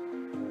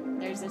 1.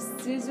 There's a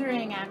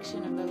scissoring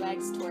action of the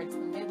legs towards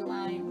the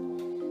midline,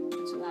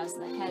 which allows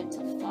the head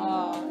to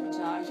fall and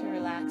jaw to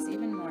relax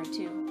even more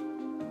too.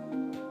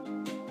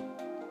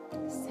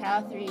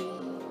 Exhale, 3.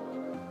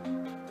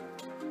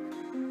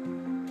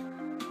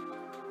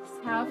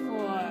 Exhale,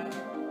 4.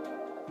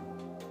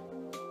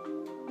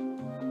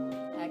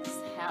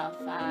 Exhale,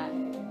 5.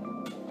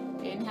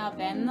 Inhale,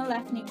 bend the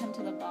left knee, come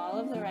to the ball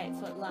of the right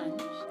foot,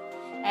 lunge.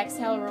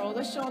 Exhale, roll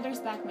the shoulders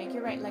back, make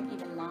your right leg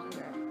even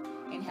longer.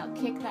 Inhale,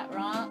 kick that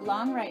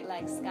long right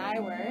leg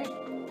skyward.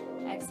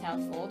 Exhale,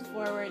 fold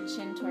forward,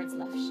 chin towards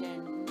left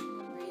shin.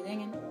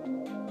 Breathing in.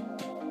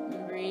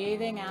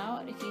 Breathing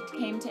out. If you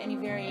came to any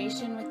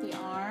variation with the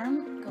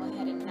arm, go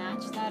ahead and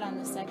match that on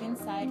the second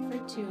side for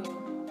 2.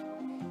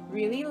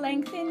 Really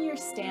lengthen your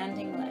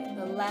standing leg.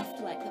 The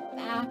left leg, the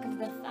back of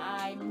the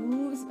thigh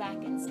moves back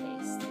in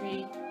space.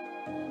 3.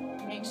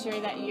 Make sure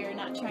that you're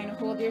not trying to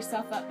hold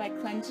yourself up by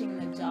clenching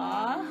the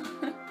jaw.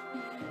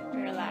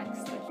 Relax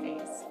the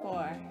face.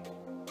 4.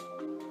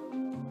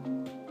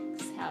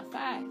 Exhale,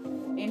 5.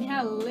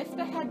 Inhale, lift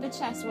the head, the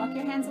chest. Walk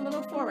your hands a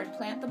little forward.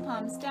 Plant the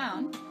palms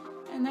down.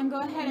 And then go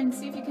ahead and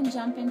see if you can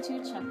jump into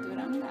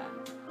Chaturanga.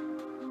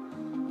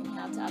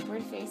 Inhale to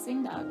upward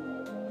facing dog.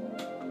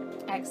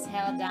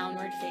 Exhale,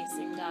 downward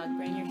facing dog.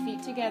 Bring your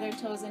feet together,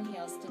 toes and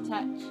heels to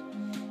touch.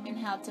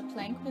 Inhale to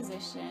plank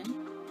position.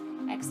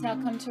 Exhale,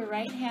 come to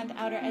right hand,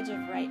 outer edge of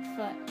right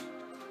foot.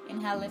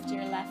 Inhale, lift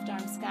your left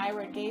arm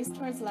skyward, gaze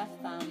towards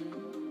left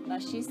thumb.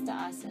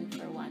 Vashisthasana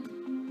for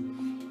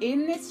 1.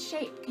 In this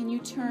shape, can you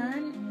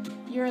turn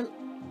your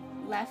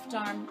left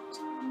arm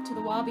to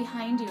the wall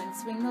behind you and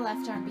swing the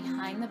left arm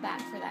behind the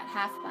back for that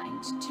half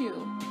bind?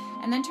 2.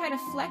 And then try to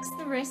flex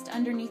the wrist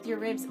underneath your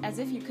ribs as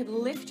if you could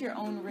lift your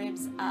own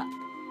ribs up.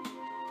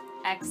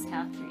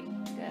 Exhale,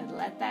 3. Good.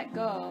 Let that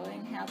go.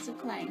 Inhale to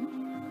plank.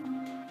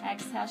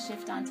 Exhale,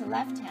 shift onto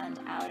left hand,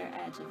 outer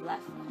edge of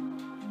left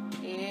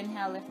foot.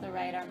 Inhale, lift the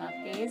right arm up,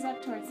 gaze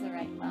up towards the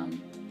right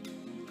thumb.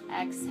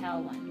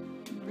 Exhale, 1.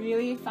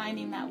 Really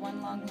finding that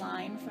one long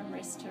line from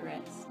wrist to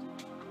wrist.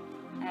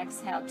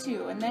 Exhale,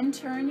 2. And then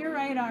turn your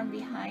right arm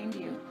behind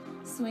you.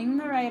 Swing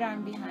the right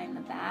arm behind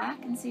the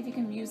back and see if you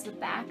can use the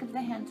back of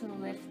the hand to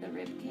lift the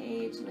rib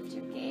cage. Lift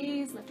your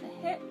gaze, lift the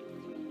hip.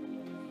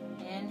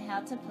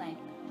 Inhale to plank.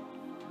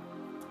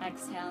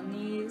 Exhale,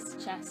 knees,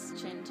 chest,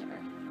 chin to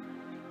earth.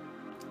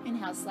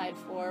 Inhale, slide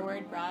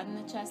forward, broaden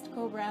the chest,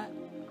 cobra.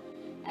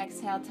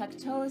 Exhale, tuck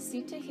toes,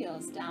 seat to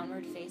heels,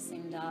 downward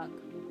facing dog.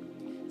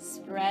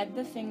 Spread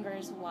the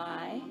fingers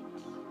wide.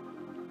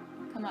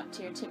 Come up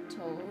to your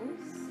tiptoes.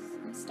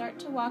 And start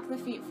to walk the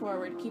feet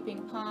forward,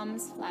 keeping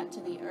palms flat to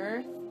the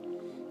earth.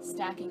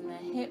 Stacking the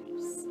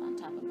hips on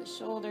top of the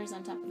shoulders,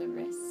 on top of the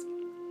wrist.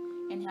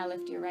 Inhale,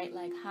 lift your right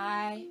leg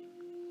high.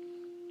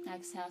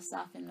 Exhale,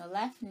 soften the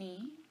left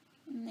knee.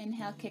 And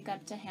inhale, kick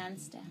up to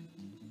handstand.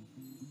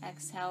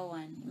 Exhale,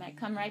 1. You might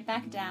come right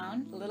back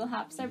down. Little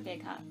hops are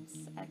big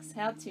hops.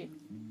 Exhale, 2.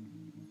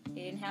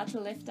 Inhale to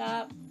lift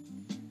up.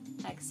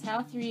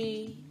 Exhale,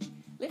 3.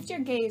 Lift your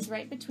gaze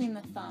right between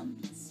the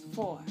thumbs.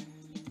 4.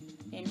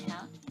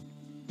 Inhale.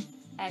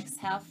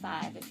 Exhale,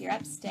 5. If you're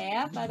up, stay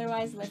up.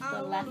 Otherwise, lift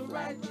the left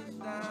leg.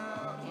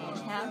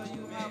 Inhale.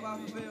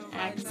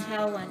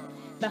 Exhale, 1.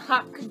 The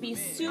hop could be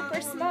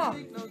super small.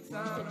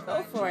 So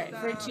go for it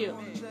for 2.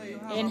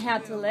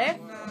 Inhale to lift.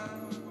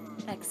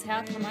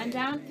 Exhale, come on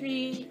down,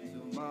 3.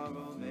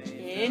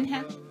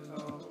 Inhale.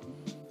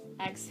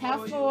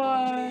 Exhale,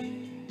 4.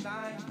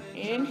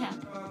 Inhale.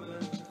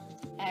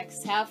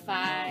 Exhale,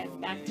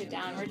 5. Back to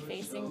downward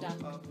facing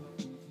dog.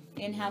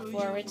 Inhale,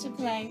 forward to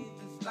plank.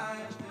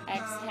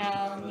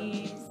 Exhale,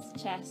 knees,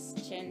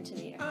 chest, chin to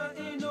the earth.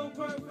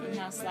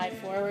 Inhale, slide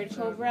forward,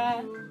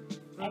 cobra.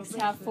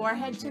 Exhale,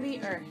 forehead to the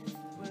earth.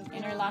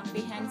 Interlock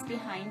the hands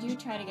behind you.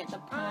 Try to get the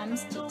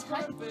palms to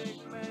touch.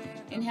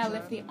 Inhale,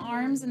 lift the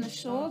arms and the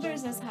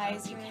shoulders as high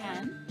as you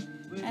can.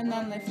 And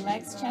then lift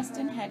legs, chest,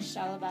 and head,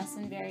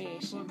 Shalabhasana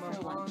variation for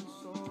 1.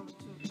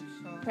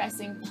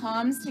 Pressing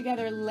palms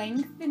together,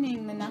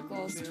 lengthening the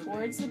knuckles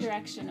towards the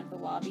direction of the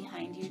wall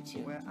behind you,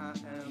 2.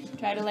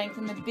 Try to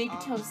lengthen the big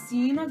toe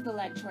seam of the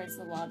leg towards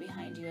the wall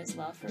behind you as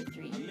well for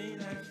 3.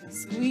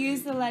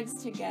 Squeeze the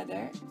legs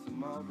together.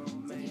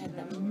 So you had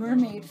the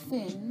mermaid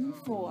fin,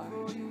 4.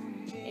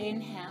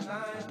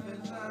 Inhale.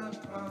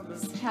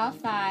 Exhale,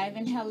 5.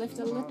 Inhale, lift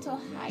a little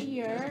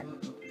higher.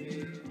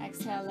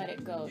 Exhale, let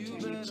it go.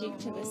 Turn your cheek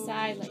to the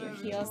side, let your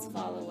heels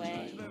fall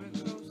away.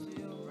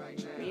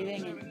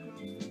 Breathing in.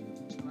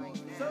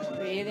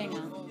 Breathing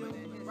out.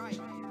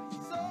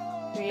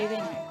 Breathing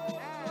out.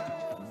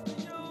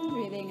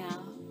 Breathing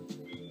out.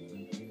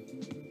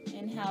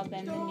 Inhale,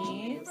 bend the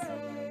knees.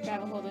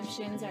 Grab a hold of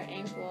shins or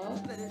ankles.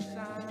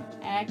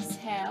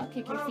 Exhale,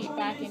 kick your feet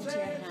back into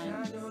your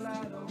hands.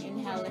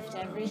 Inhale, lift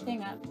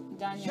everything up.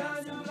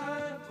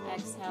 Danyasana.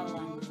 Exhale,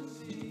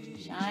 1.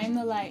 Shine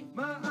the light,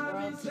 the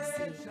world to see,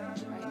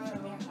 right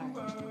from your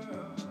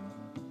heart.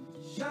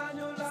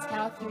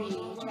 Exhale,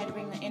 3. Try to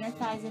bring the inner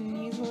thighs and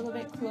knees a little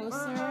bit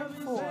closer.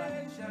 4.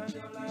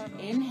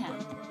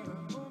 Inhale.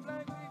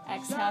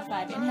 Exhale,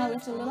 5. Inhale,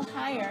 lift a little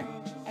higher.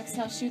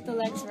 Exhale, shoot the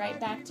legs right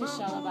back to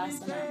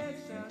Shalabhasana.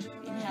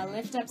 Inhale,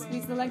 lift up,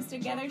 squeeze the legs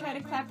together. Try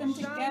to clap them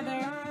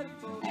together.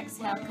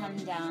 Exhale, come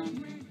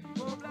down.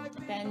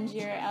 Bend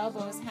your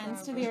elbows,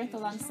 hands to the earth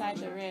alongside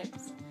the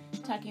ribs.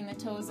 Tucking the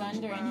toes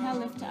under. Inhale,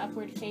 lift to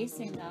upward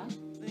facing dog.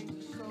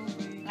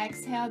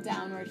 Exhale,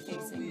 downward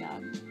facing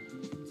dog.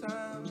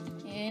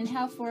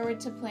 Inhale, forward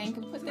to plank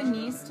and put the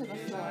knees to the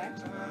floor.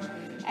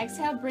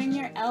 Exhale, bring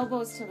your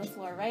elbows to the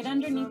floor, right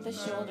underneath the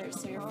shoulders,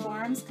 so your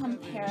forearms come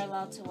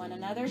parallel to one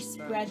another.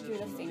 Spread through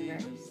the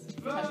fingers.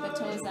 Tuck the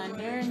toes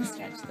under and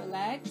stretch the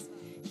legs.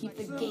 Keep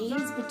the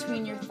gaze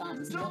between your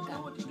thumbs. Look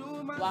up.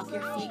 Walk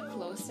your feet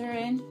closer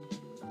in.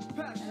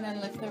 And then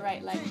lift the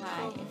right leg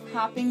high. If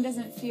hopping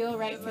doesn't feel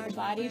right for the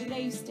body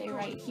today, you stay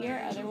right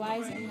here.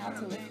 Otherwise, inhale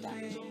to lift up.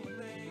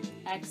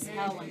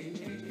 Exhale,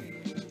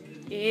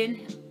 1.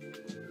 Inhale.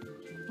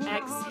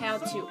 Exhale,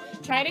 2.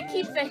 Try to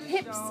keep the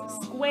hips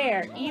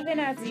square even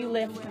as you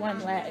lift one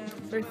leg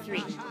for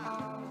 3.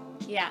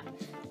 Yeah.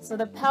 So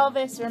the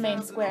pelvis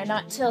remains square,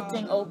 not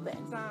tilting open.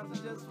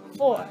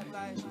 4.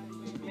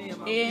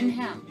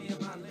 Inhale.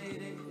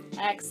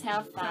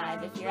 Exhale,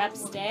 5. If you're up,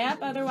 stay up.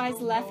 Otherwise,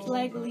 left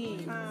leg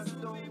leads.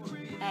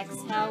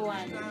 Exhale,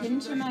 1.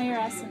 Pincha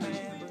Mayurasana.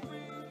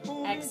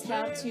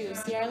 Exhale, 2.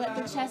 See, I let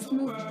the chest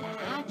move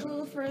back a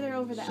little further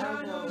over the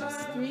elbows.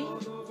 3.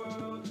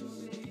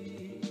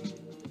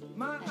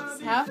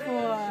 Exhale,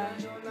 4.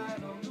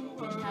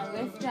 Inhale,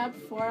 lift up,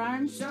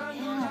 forearms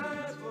stand.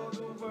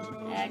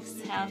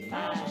 Exhale,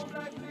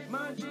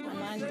 5.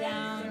 Come on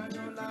down.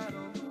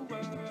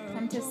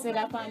 Come to sit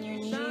up on your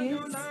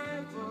knees.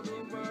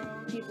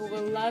 People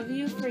will love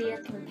you for your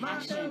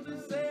compassion.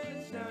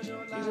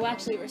 They will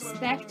actually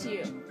respect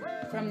you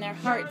from their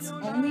hearts,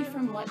 only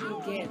from what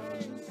you give.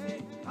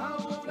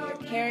 For your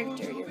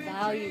character, your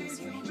values,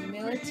 your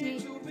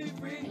humility,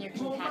 and your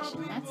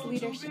compassion. That's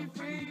leadership.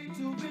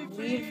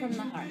 Lead from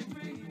the heart.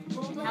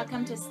 And now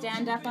come to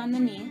stand up on the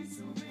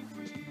knees.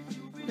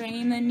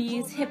 Bringing the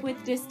knees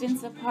hip-width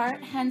distance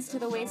apart, hands to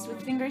the waist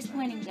with fingers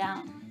pointing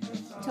down.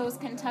 Toes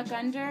can tuck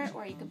under,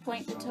 or you can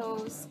point the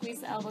toes,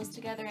 squeeze the elbows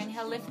together.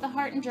 Inhale, lift the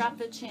heart and drop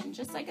the chin,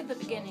 just like at the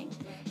beginning.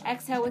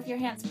 Exhale, with your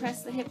hands,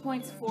 press the hip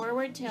points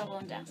forward,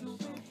 tailbone down.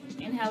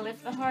 Inhale,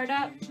 lift the heart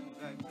up.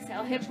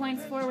 Exhale, hip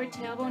points forward,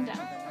 tailbone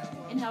down.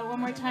 Inhale, one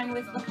more time,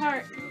 lift the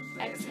heart.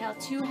 Exhale,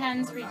 2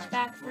 hands reach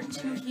back for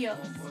 2 heels.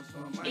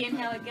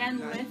 Inhale again,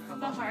 lift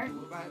the heart.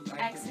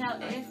 Exhale,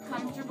 if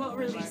comfortable,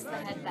 release the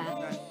head back.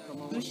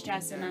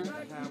 Ustrasana.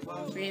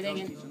 Breathing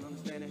in.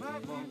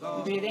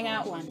 Breathing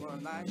out, 1.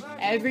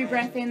 Every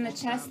breath in, the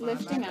chest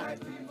lifting up.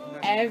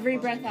 Every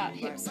breath out,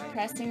 hips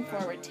pressing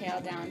forward, tail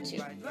down, 2.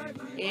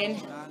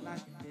 Inhale.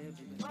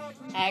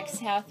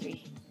 Exhale,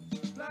 3.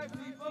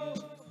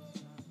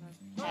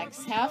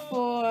 Exhale,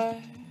 4.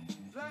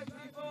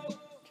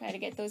 Try to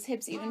get those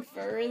hips even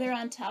further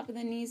on top of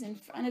the knees, in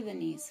front of the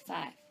knees.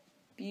 5.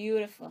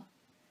 Beautiful.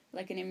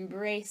 Like an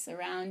embrace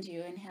around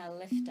you. Inhale,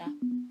 lift up.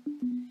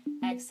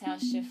 Exhale,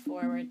 shift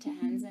forward to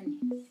hands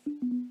and knees.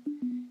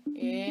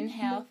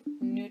 Inhale,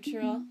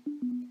 neutral.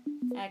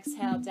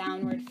 Exhale,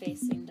 downward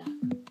facing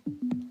dog.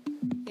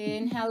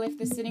 Inhale, lift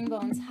the sitting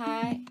bones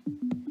high.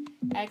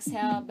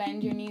 Exhale,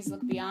 bend your knees,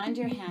 look beyond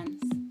your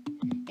hands.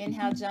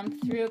 Inhale,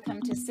 jump through,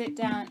 come to sit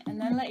down, and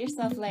then let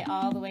yourself lay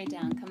all the way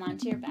down. Come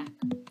onto your back.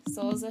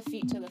 Soles of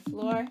feet to the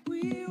floor,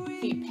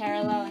 feet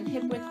parallel and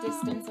hip-width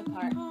distance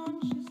apart.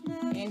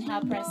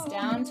 Inhale, press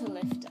down to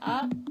lift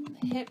up.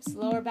 Hips,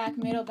 lower back,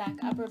 middle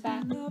back, upper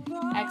back.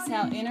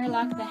 Exhale,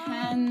 interlock the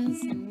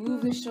hands,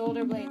 move the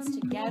shoulder blades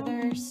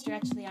together,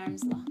 stretch the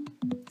arms long.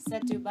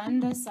 Setu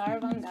Bandha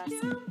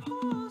Sarvangasana.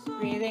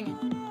 Breathing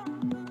in,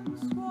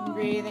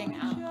 breathing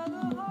out.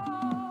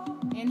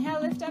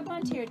 Inhale, lift up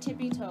onto your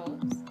tippy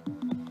toes.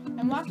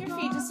 And walk your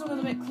feet just a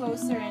little bit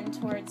closer in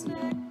towards you.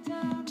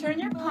 Turn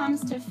your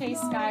palms to face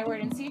skyward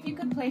and see if you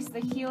could place the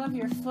heel of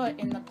your foot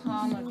in the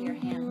palm of your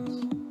hand.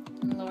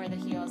 And lower the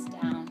heels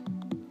down.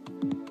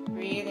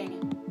 Breathing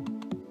in.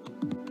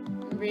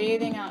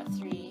 Breathing out,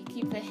 3.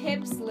 Keep the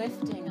hips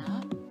lifting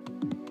up.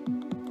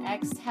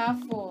 Exhale,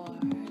 4.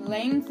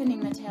 Lengthening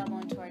the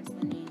tailbone towards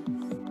the knees.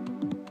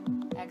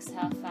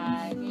 Exhale,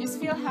 5. You just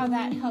feel how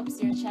that helps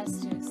your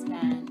chest to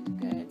expand.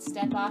 Good.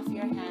 Step off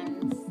your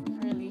hands.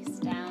 Release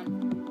down.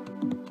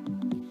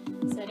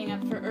 Setting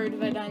up for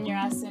Urdhva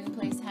Dhanurasana,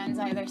 place hands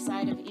either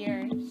side of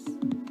ears.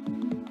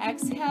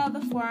 Exhale,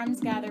 the forearms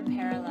gather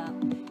parallel.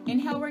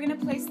 Inhale, we're going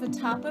to place the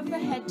top of the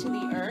head to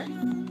the earth.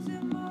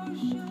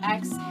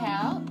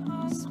 Exhale,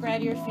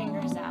 spread your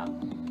fingers out.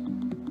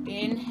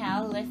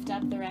 Inhale, lift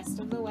up the rest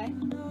of the way.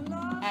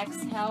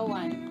 Exhale,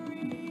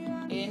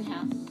 1.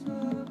 Inhale.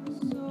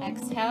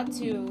 Exhale,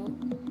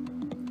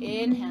 2.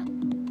 Inhale.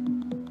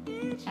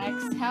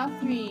 Exhale,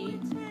 3.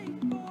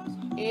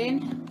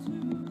 Inhale.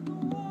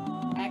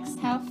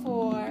 Exhale,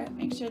 4.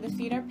 Make sure the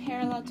feet are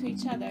parallel to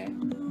each other.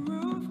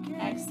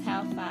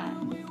 Exhale,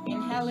 5.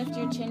 Inhale, lift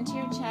your chin to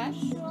your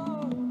chest.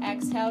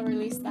 Exhale,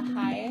 release the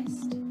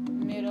highest,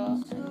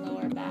 middle, and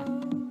lower back.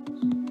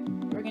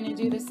 We're going to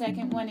do the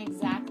second one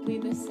exactly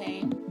the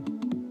same.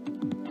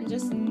 And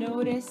just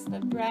notice the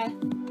breath,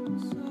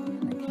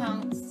 the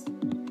counts.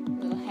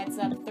 Little heads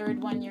up, third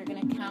one, you're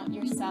going to count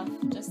yourself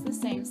just the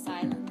same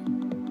silently.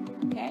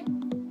 Okay?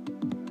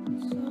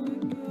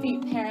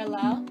 Feet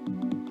parallel.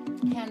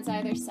 Hands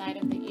either side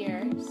of the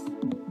ears.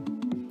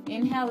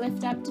 Inhale,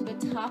 lift up to the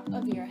top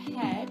of your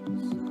head.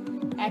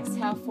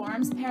 Exhale,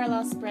 forearms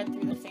parallel, spread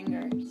through the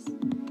fingers.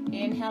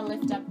 Inhale,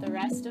 lift up the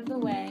rest of the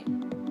way.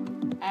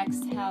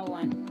 Exhale,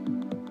 1.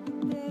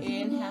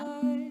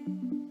 Inhale.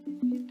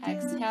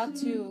 Exhale,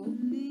 2.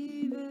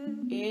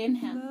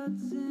 Inhale.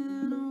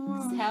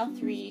 Exhale,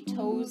 3.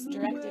 Toes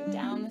directed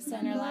down the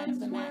center line of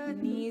the mat.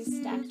 Knees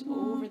stacked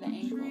over the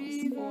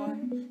ankles. 4.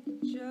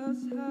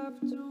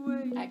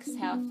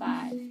 Exhale,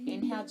 5.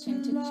 Inhale,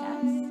 chin to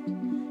chest.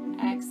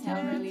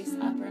 Exhale, release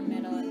upper,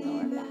 middle, and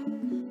lower back.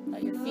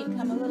 Let your feet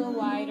come a little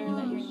wider.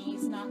 Let your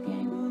knees knock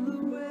in.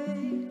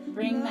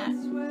 Bring that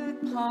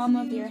palm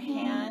of your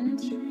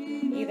hand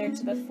either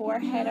to the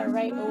forehead or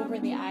right over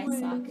the eye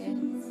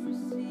sockets.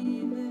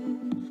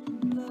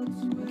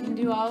 We can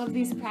do all of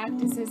these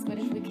practices, but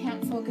if we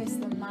can't focus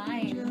the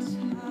mind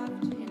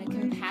in a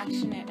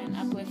compassionate and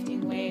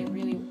uplifting way,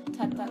 really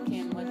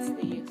tatakin, what's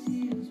the use?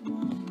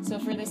 So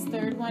for this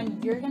third one,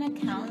 you're going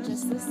to count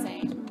just the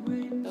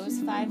same.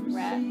 Those 5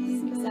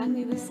 breaths,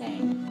 exactly the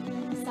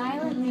same,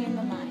 silently in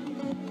the mind.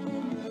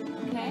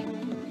 Okay?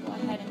 Go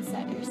ahead and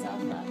set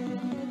yourself up.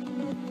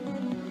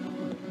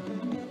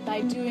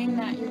 By doing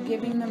that, you're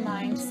giving the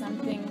mind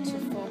something to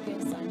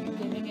focus on. You're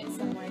giving it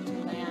somewhere to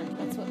land.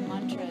 That's what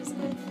mantra is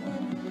good for.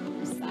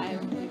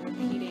 Silently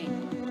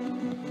repeating.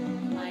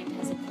 The mind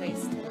has a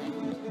place to land.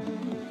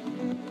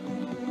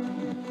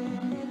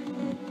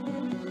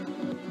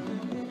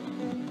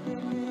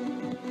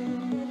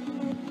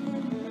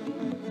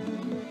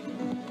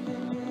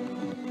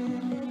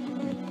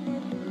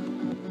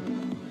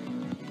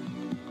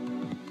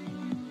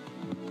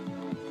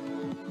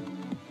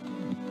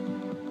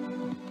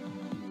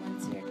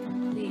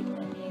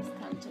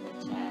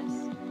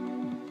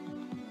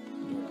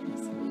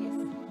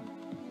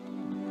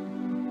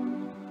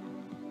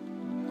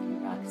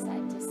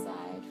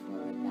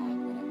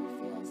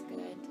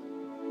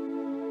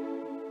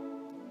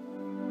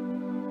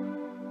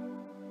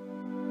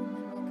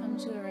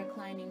 To a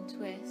reclining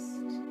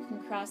twist. You can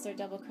cross or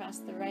double cross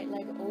the right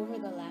leg over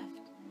the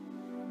left,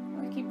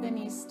 or keep the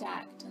knees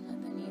stacked and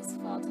let the knees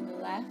fall to the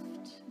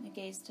left and the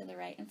gaze to the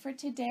right. And for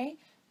today,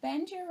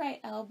 bend your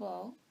right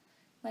elbow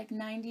like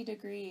 90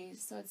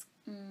 degrees, so it's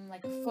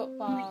like a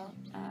football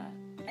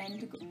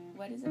end,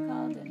 what is it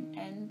called? An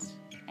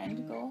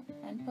end goal,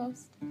 end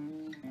post,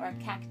 or a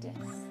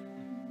cactus.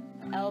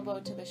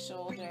 Elbow to the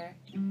shoulder,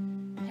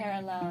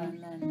 parallel,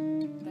 and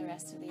then the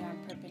rest of the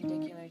arm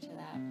perpendicular to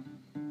that.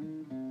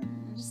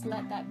 Just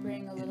let that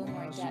bring a little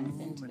more depth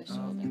into the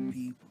shoulder.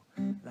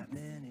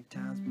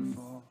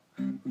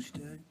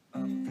 Good.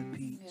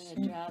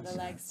 Draw the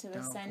legs to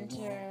the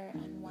center,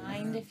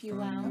 unwind if you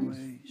wound,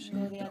 and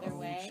go the other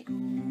way.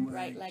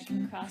 Right leg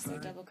can cross or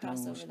double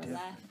cross over the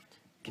left.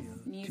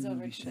 Knees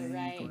over to the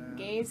right,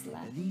 gaze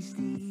left.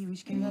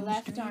 And the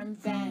left arm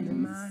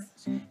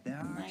bends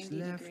 90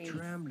 degrees.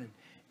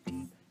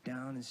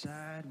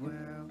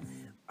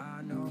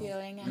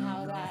 Feeling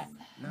how that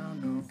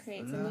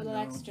creates a little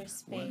extra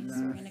space.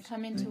 We're going to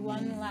come into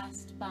one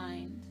last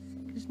bind.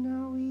 A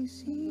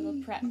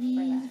little prep for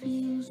that.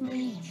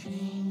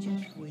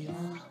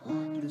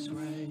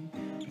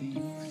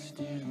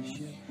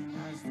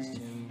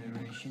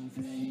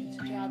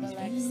 Draw the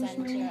legs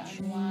center,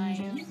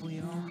 unwind.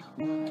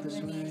 Hug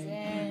the knees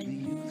in.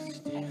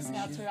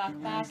 Exhale to rock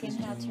back,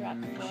 inhale to rock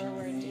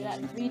forward. Do that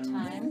 3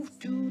 times.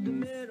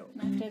 And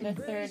after the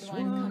third one,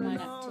 come on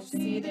up to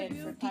seated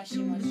for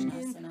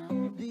Paschimottanasana.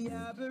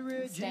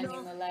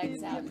 Extending the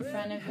legs out in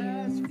front of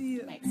you.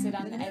 You might sit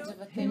on the edge of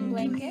a thin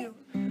blanket,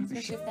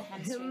 especially if the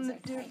hamstrings are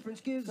tight.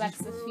 Flex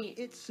the feet,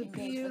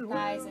 engage the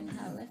thighs,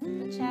 inhale, lift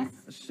the chest.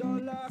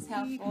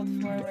 Exhale, fold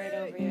forward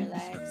over your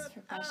legs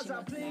for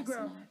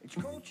Paschimottanasana.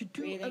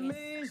 Breathing in,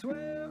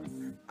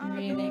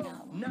 breathing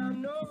out.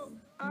 Inhale.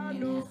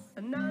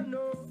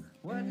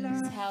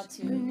 Exhale, 2.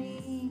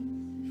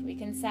 If we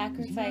can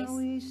sacrifice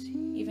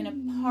even a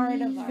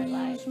part of our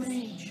lives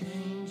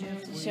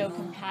to show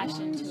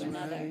compassion to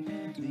another,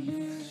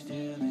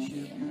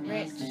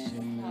 enrich the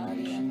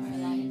quality of our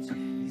life.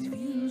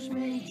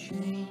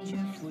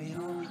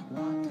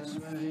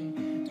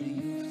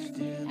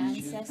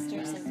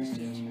 Ancestors of the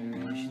future.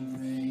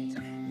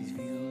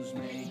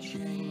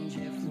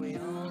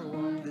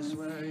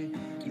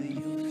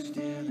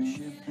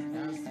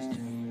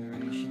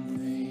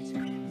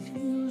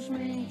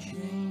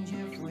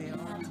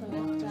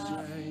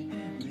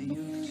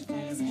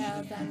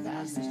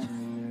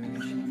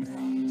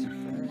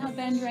 Now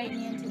bend right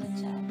knee into the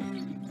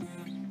chest.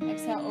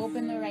 Exhale,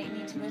 open the right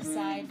knee to the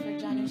side for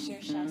Janu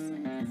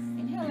Shirshasana.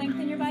 Inhale,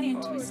 lengthen your body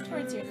and twist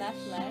towards your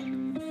left leg.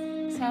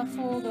 Exhale,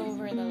 fold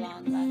over the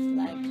long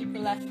left leg. Keep the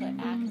left foot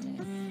active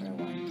for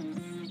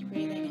 1.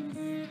 Breathing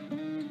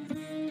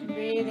in.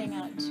 Breathing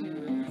out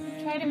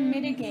 2. Try to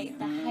mitigate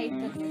the height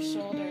of your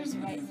shoulders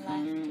right and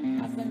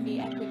left. Have them be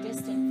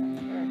equidistant from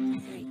the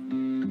earth. 3.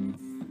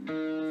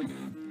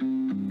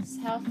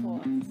 Exhale,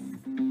 4.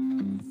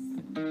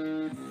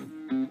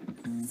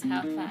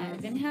 Exhale,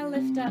 5. Inhale,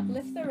 lift up,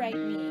 lift the right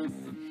knee.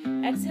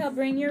 Exhale,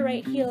 bring your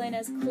right heel in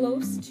as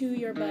close to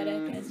your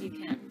buttock as you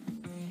can.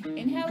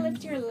 Inhale,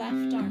 lift your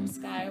left arm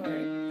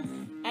skyward.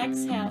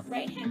 Exhale,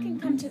 right hand can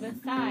come to the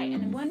thigh.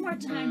 And one more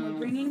time, we're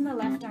bringing the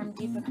left arm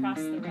deep across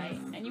the right.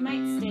 And you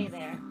might stay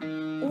there.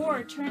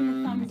 Or turn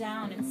the thumb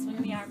down and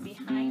swing the arm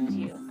behind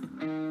you.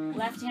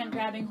 Left hand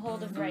grabbing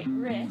hold of right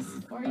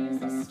wrist. Or use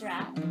the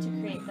strap to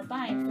create the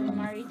bind for the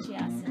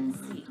Marichyasana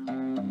seat.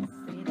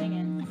 Breathing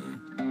in.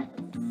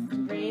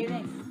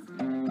 Breathing.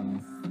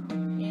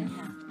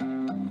 Inhale.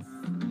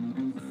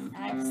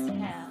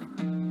 Exhale.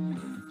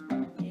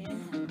 Inhale.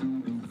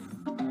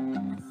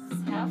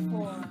 Exhale,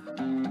 4.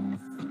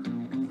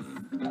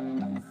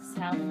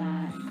 Exhale, 5.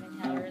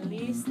 Inhale,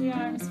 release the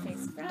arms,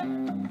 face front.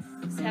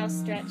 Exhale,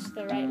 stretch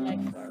the right leg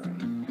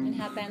forward.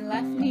 Inhale, bend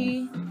left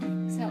knee.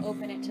 Exhale,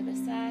 open it to the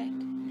side.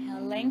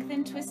 Inhale,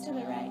 lengthen, twist to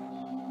the right.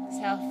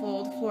 Exhale,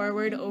 fold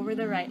forward over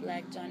the right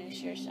leg, Janu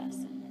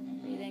Shirshasana.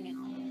 Breathing in.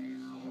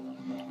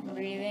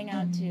 Breathing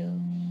out 2.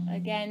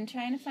 Again,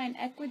 trying to find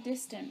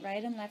equidistant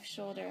right and left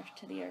shoulder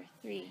to the earth.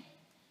 3.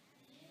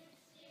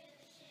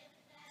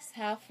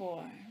 Exhale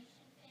 4.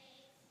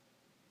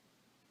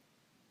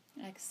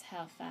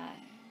 Exhale 5.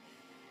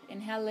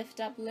 Inhale, lift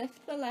up,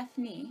 lift the left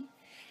knee.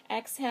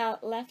 Exhale,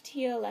 left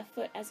heel, left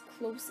foot as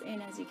close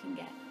in as you can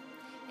get.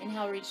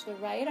 Inhale, reach the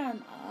right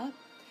arm up.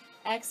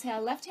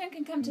 Exhale, left hand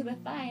can come to the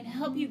thigh and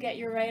help you get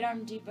your right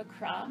arm deep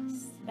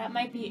across. That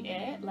might be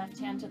it, left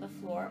hand to the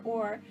floor,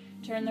 or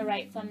turn the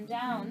right thumb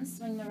down,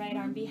 swing the right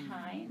arm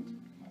behind,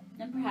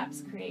 and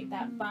perhaps create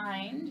that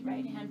bind,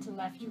 right hand to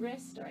left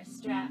wrist or a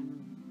strap.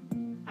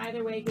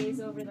 Either way,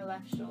 gaze over the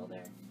left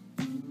shoulder.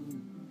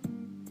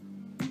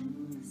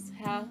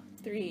 Exhale,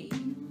 3.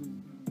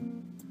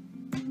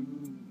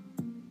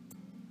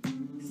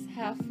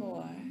 Exhale,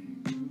 4.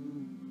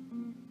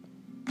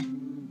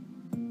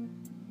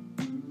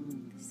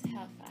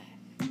 Exhale,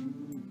 5.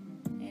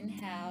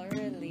 Inhale,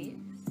 release.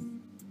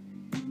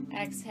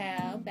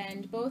 Exhale,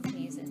 bend both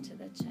knees into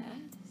the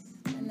chest.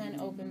 And then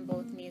open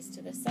both knees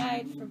to the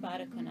side for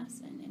Baddha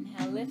Konasana.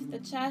 Inhale, lift the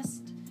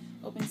chest.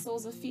 Open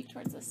soles of feet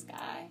towards the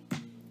sky.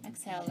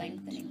 Exhale,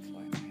 lengthening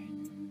forward.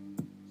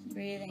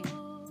 Breathing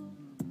out.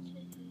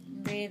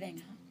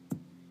 Breathing out.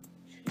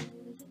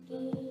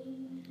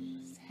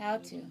 Exhale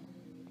 2.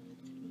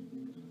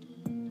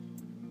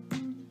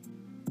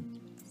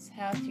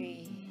 Exhale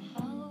 3.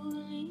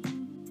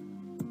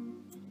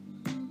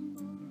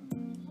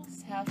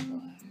 Exhale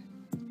 4.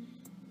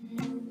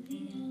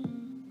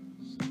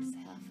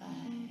 Exhale 5.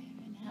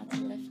 Inhale to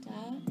lift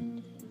up.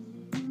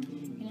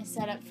 You're going to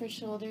set up for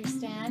shoulder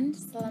stand,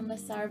 Salamba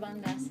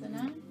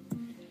Sarvangasana.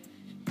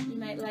 You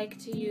might like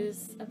to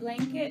use a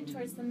blanket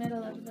towards the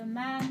middle of the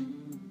mat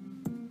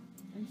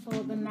and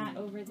fold the mat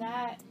over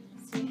that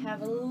so you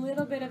have a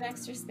little bit of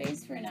extra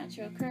space for a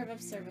natural curve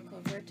of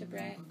cervical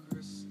vertebrae.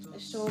 The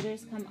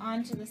shoulders come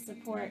onto the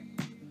support,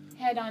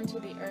 head onto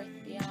the earth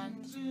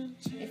beyond.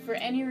 If for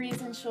any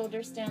reason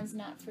shoulder stand's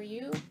not for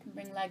you, you can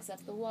bring legs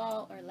up the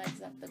wall or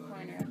legs up the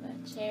corner of a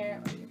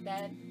chair or your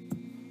bed.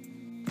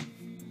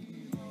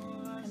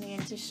 Coming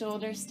into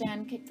shoulder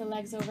stand, kick the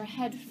legs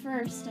overhead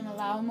first and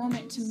allow a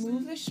moment to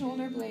move the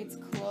shoulder blades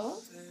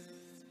close.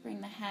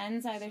 Bring the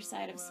hands either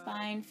side of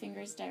spine,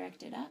 fingers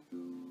directed up.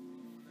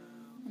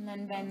 And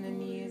then bend the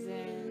knees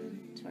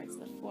in towards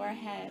the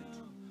forehead.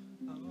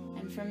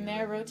 And from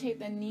there, rotate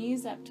the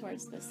knees up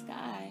towards the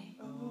sky.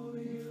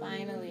 And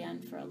finally,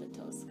 unfurl the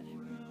toes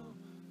skyward.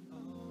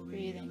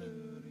 Breathing in.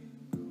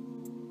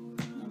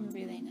 And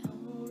breathing out.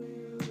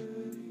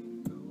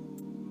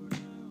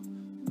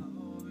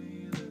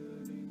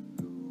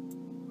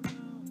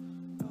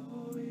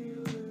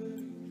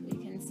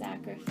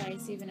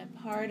 Sacrifice even a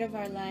part of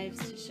our lives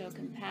to show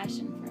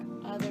compassion for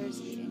others,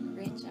 we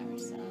enrich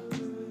ourselves.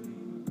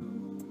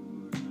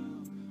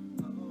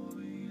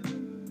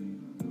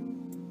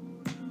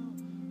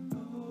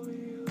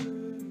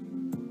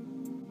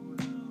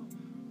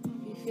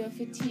 If you feel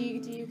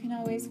fatigued, you can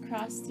always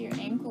cross your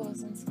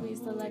ankles and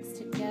squeeze the legs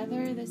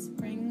together. This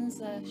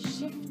brings a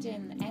shift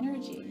in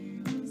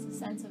energy. It's a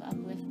sense of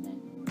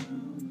upliftment.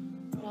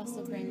 It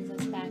also brings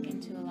us back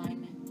into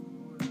alignment.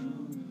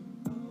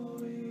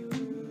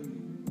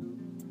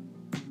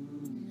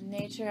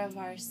 Nature of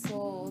our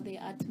soul, the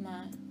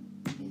Atma,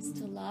 is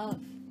to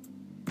love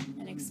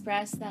and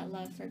express that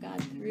love for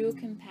God through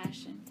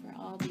compassion for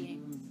all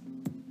beings.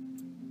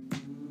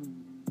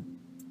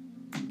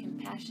 And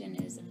compassion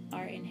is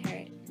our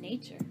inherent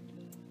nature,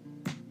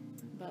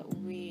 but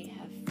we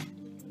have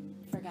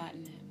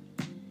forgotten it.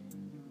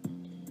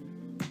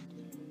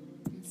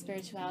 And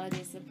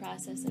spirituality is the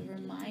process of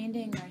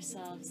reminding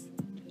ourselves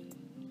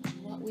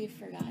of what we've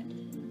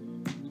forgotten.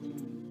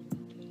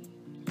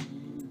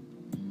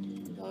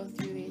 Go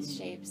through these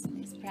shapes and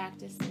these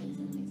practices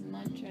and these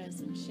mantras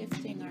and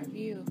shifting our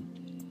view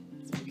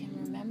so we can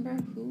remember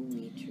who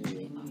we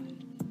truly are.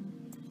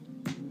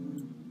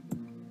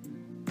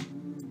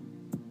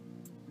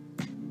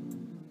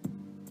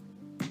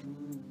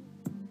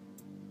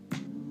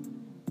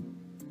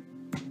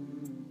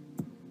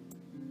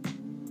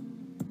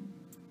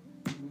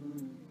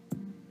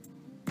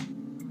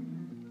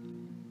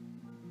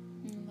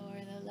 And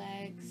lower the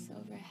legs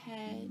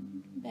overhead,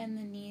 bend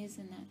the knees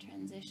in that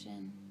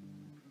transition.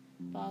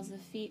 Balls of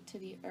feet to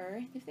the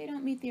earth. If they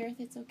don't meet the earth,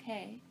 it's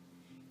okay.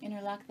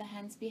 Interlock the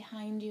hands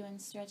behind you and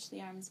stretch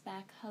the arms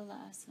back.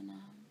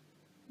 Halasana.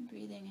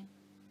 Breathing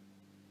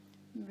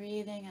in.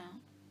 Breathing out.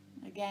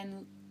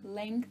 Again,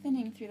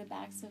 lengthening through the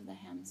backs of the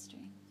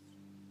hamstrings.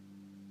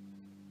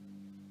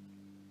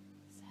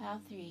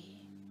 Exhale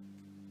 3.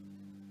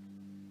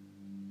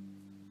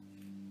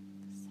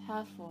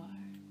 Exhale 4.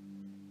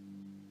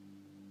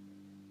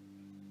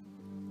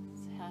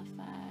 Exhale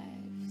 5.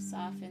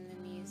 Soften the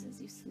knees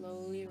as you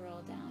slowly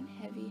roll down.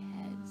 Heavy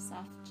head,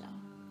 soft jaw.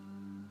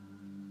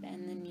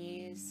 Bend the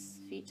knees,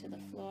 feet to the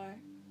floor.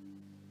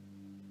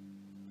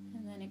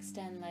 And then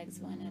extend legs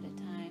one at a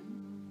time.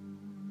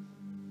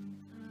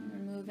 And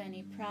remove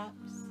any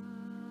props.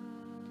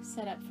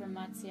 Set up for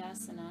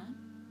Matsyasana.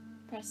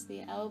 Press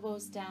the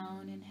elbows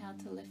down. Inhale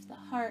to lift the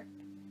heart.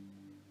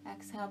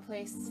 Exhale,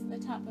 place the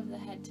top of the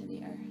head to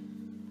the earth.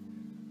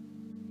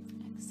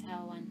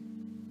 Exhale, 1.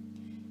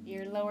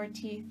 Your lower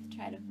teeth,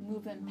 try to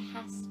move them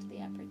past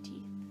the upper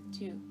teeth.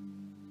 2.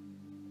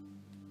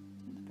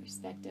 From the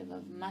perspective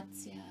of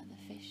Matsya,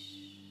 the fish.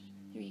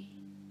 3.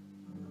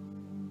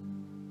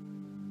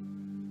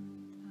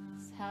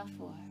 Exhale,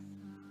 4.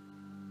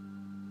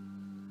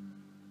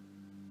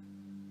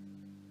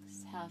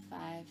 Exhale,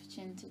 5.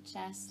 Chin to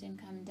chest and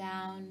come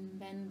down.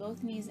 Bend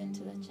both knees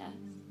into the chest.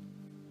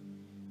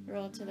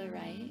 Roll to the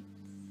right.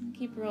 And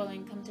keep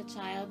rolling. Come to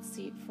child's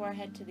seat,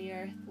 forehead to the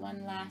earth.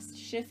 One last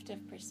shift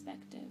of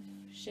perspective,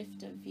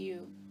 shift of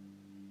view.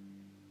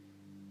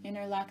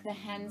 Interlock the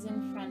hands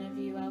in front of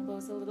you,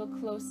 elbows a little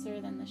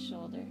closer than the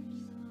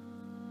shoulders.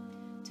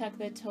 Tuck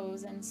the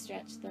toes and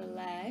stretch the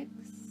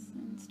legs.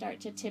 And start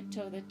to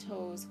tiptoe the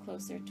toes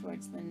closer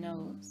towards the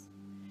nose.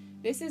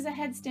 This is a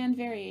headstand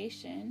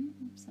variation.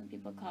 Some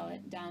people call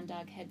it down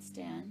dog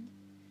headstand.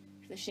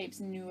 If the shape's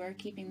newer,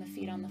 keeping the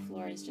feet on the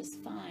floor is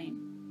just fine.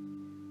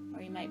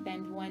 Or you might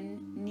bend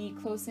one knee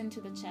close into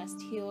the chest,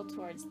 heel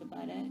towards the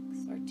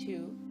buttocks, or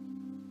 2.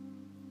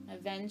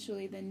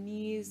 Eventually the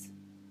knees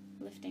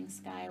lifting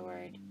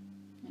skyward,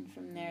 and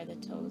from there the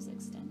toes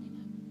extending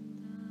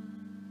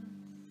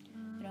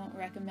up. I don't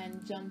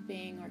recommend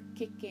jumping or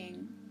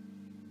kicking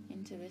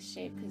into this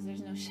shape because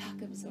there's no shock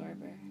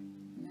absorber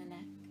in the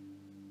neck.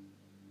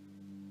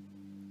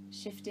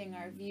 Shifting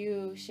our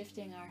view,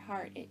 shifting our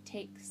heart, it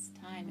takes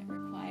time, it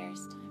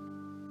requires time.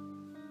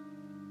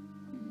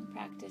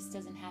 Practice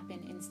doesn't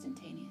happen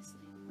instantaneously.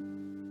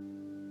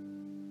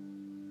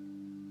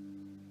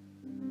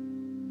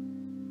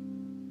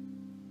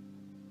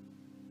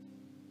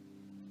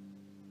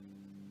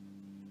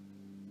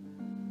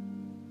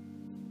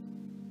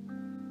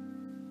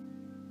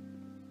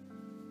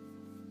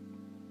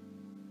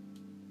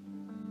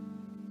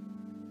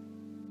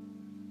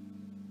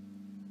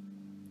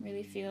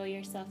 Really feel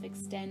yourself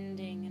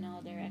extending in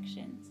all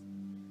directions.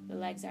 The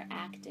legs are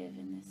active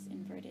in this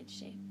inverted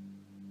shape.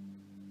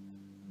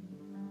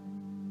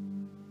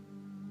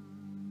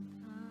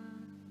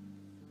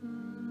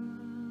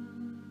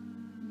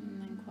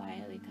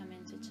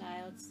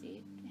 Child's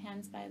seat,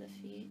 hands by the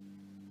feet.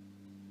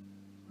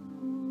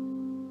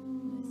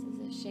 This is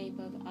a shape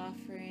of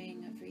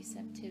offering, of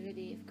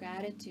receptivity, of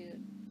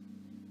gratitude.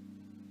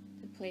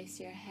 To place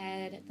your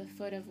head at the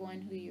foot of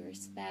one who you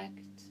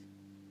respect,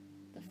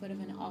 the foot of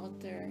an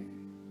altar,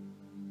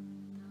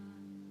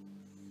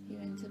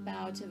 even to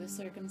bow to the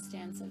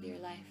circumstance of your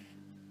life.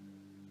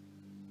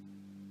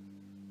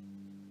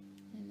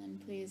 And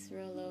then please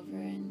roll over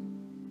and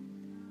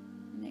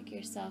make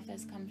yourself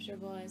as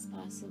comfortable as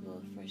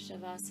possible for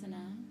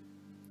Shavasana.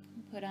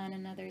 Put on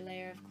another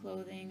layer of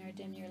clothing or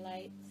dim your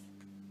lights.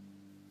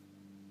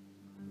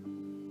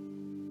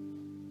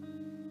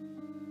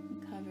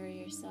 Cover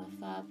yourself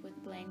up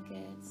with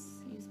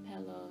blankets. Use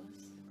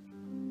pillows.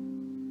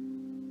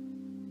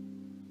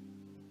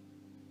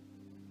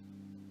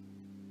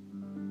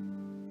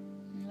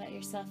 And let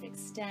yourself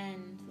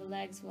extend, the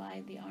legs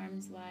wide, the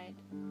arms wide.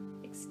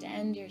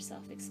 Extend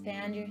yourself,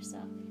 expand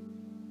yourself.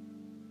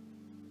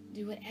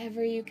 Do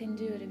whatever you can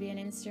do to be an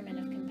instrument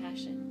of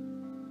compassion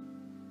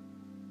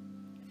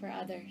for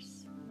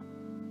others,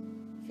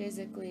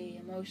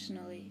 physically,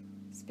 emotionally,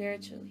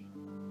 spiritually.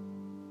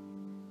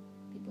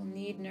 People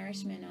need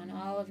nourishment on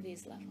all of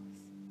these levels.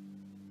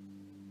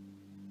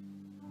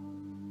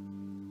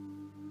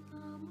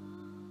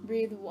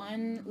 Breathe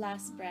one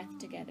last breath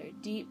together.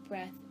 Deep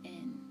breath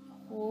in.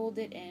 Hold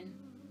it in.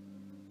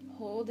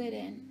 Hold it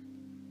in.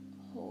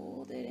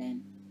 Hold it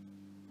in.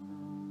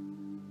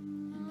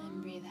 And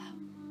then breathe out.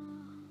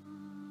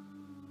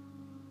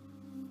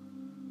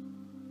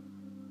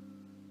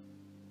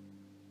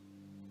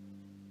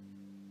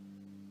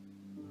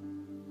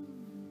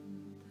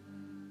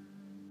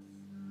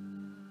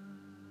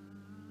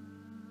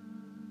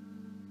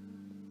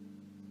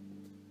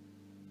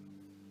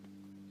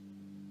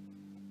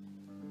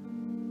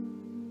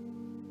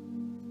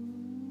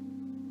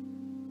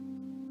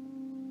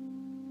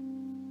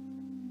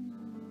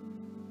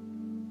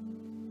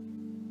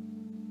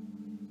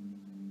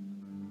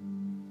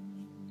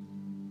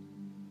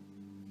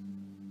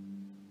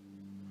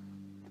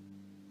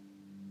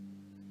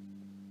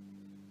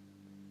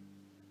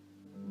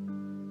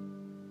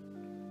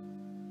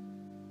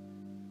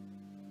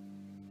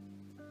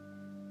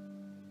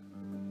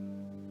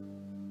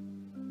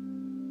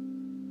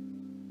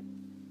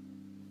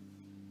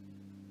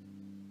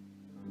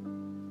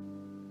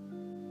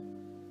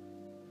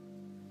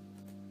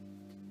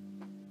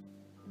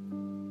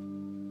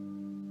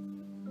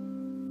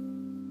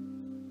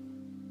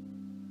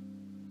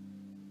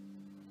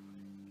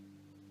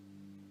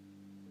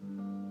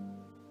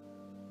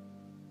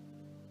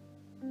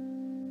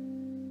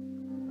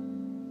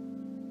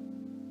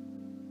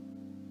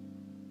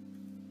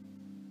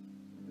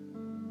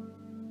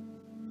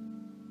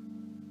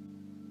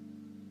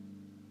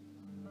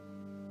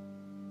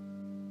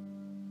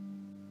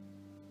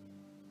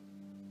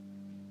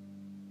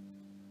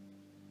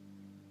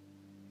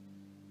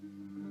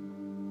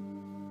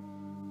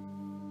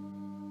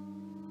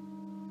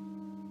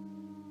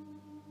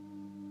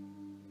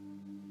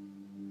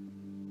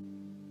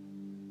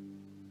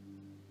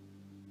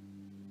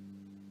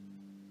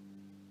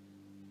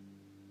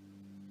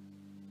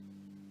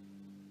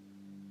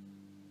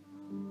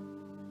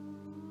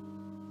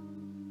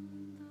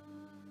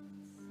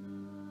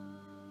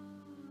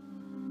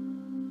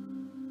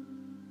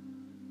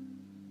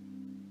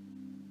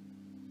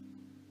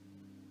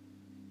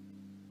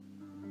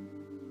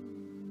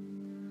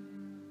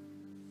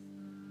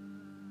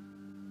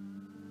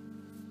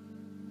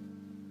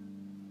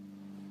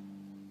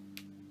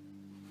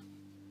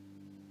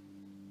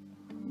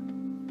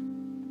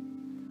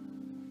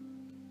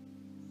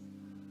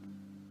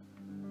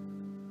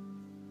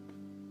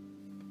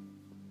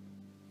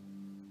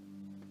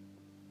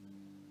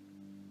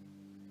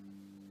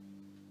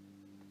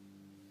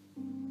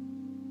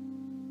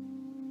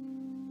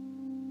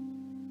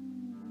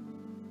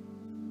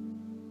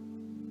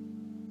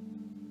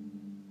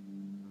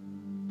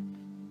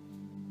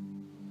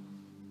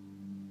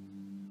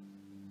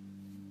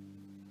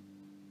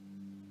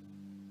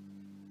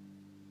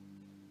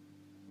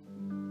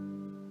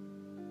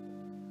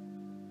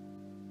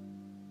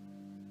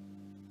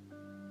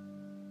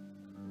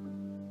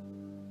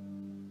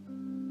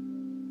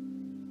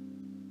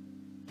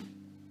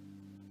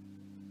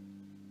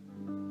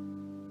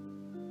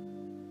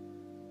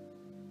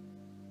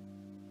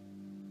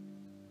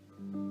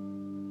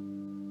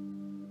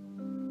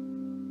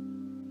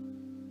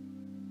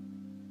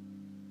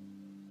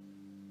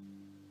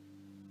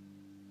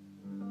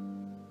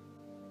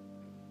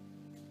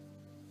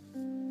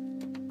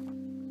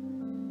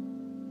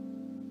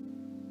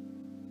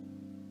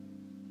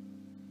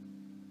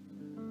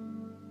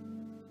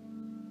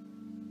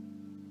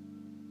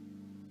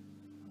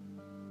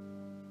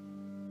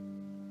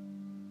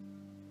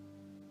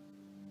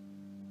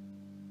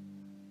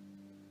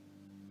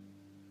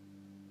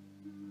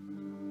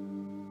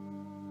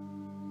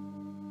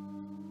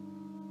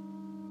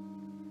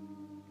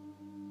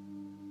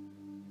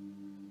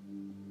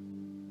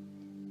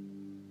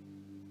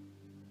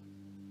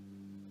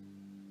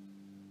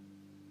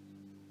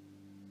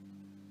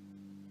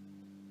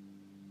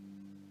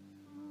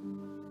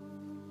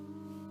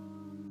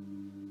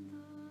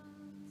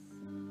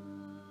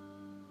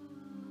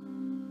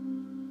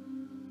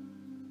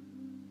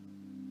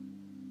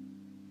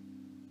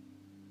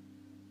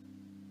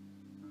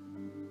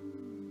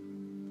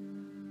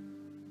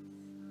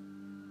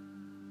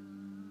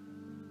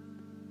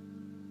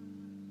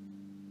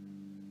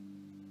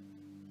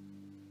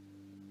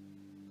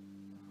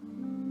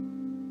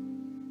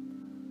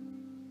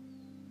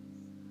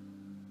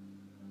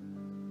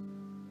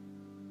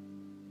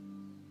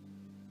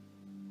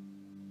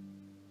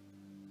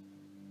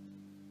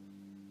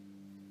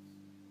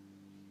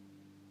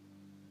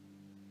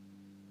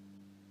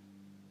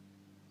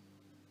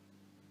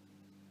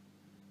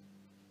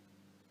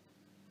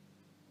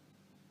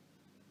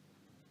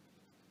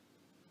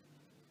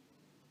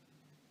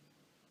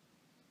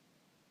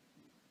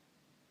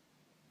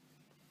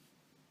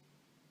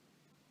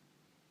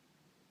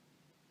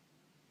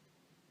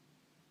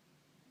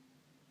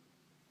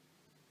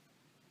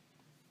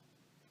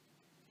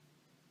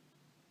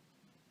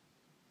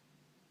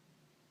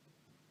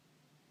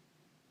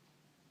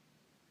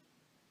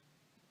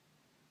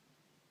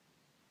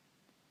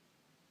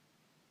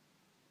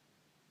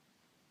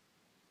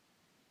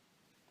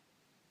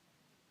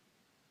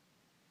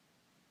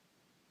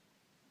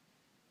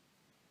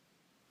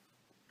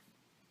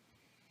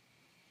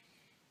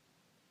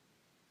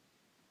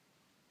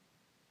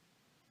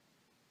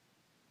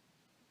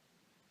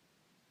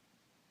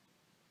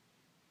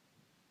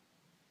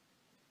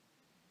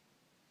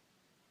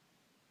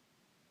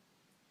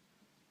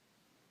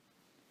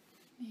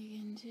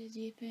 And to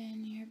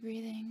deepen your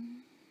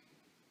breathing,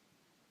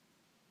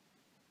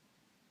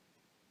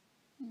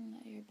 and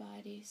let your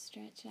body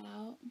stretch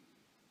out,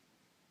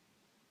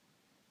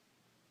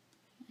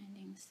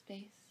 finding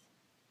space.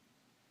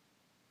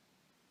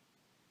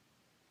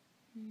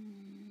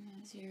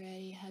 As you're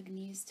ready, hug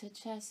knees to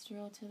chest,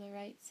 roll to the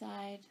right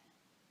side.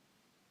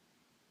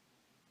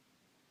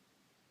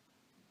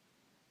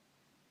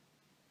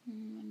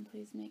 And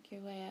please make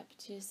your way up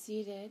to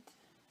seated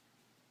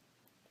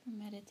for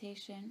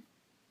meditation.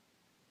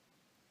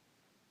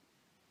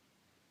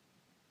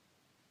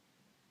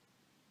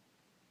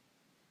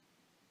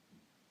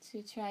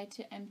 To try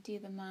to empty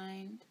the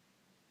mind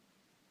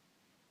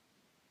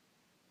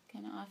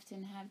can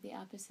often have the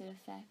opposite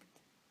effect.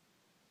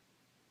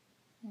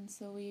 And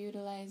so we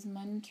utilize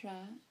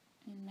mantra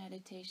in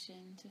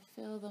meditation to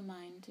fill the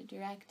mind, to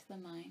direct the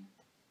mind,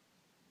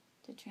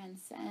 to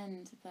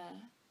transcend the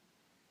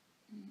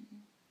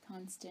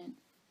constant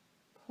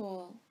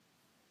pull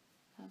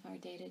of our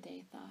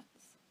day-to-day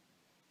thoughts.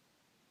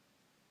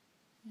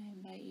 I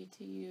invite you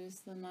to use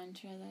the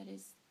mantra that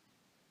is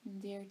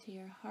dear to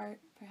your heart,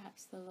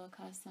 perhaps the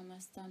Loka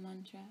Samasta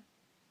mantra,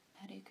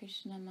 Hare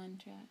Krishna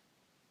mantra,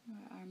 or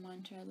our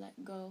mantra,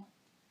 let go.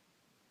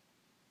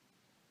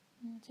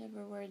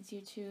 Whichever words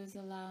you choose,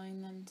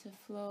 allowing them to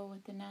flow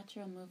with the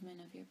natural movement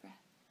of your breath.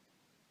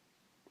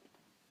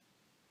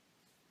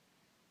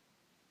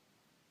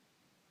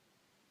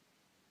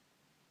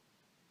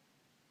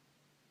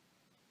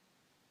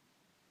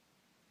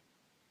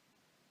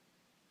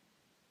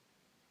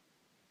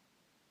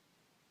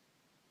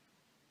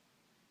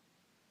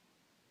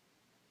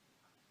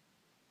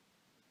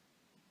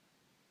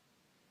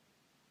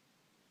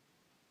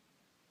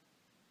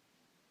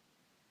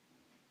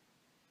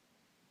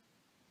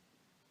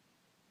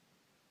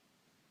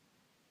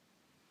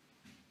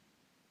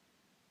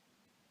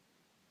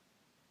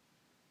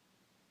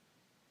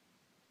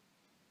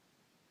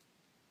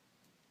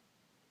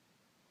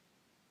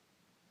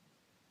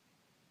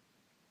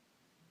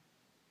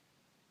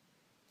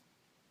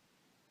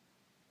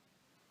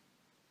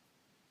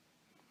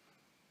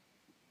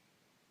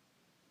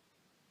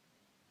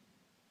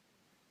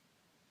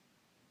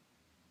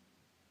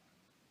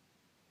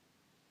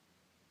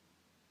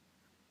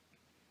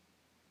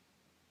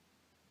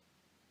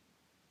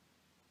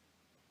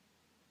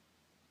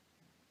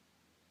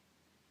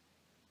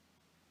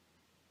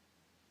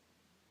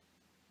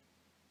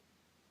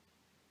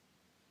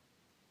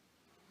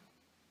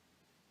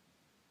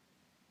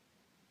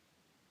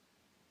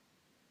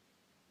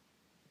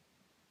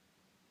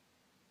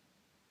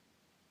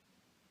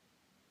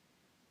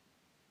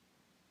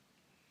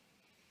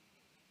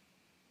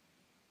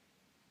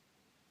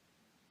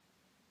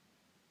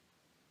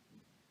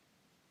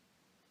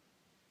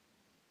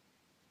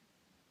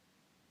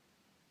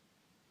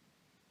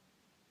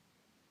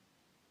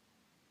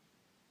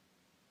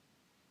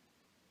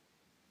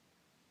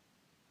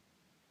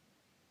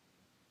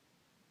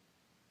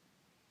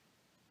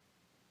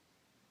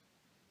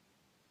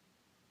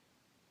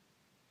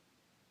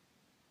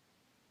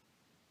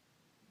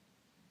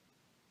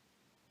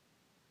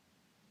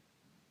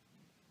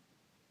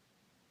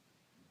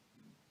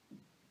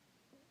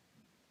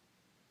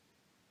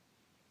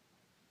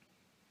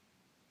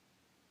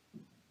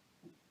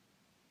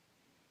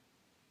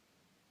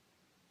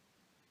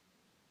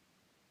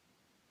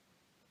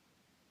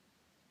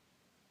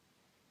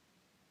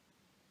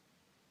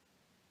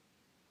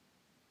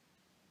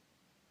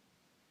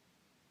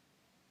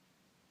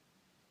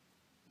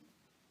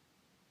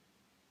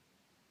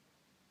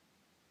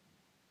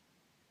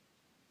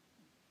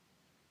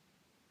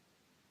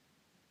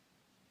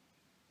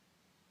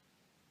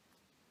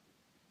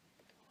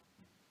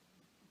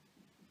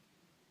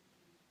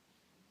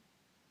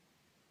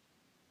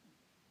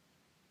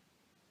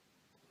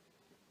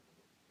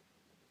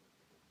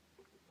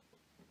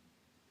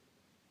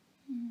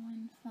 And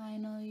one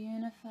final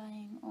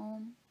unifying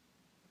Om.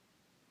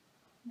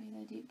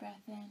 Breathe a deep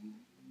breath in.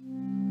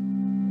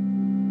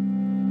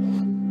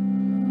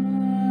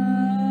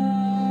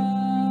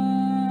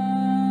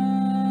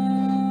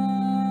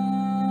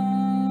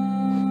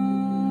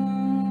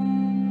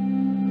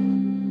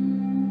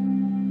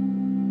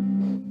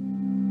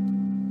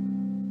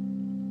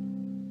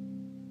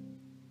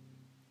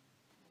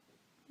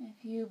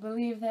 If you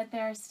believe that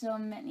there are still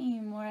many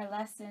more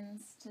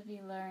lessons to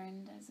be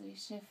learned as we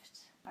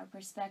shift our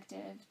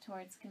perspective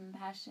towards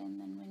compassion,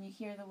 then when you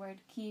hear the word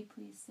ki,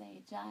 please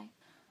say Jai.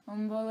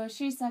 Om Bolo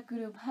Shri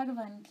Sakuru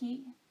Bhagavan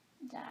Ki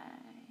Jai.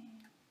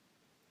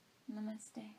 Namaste.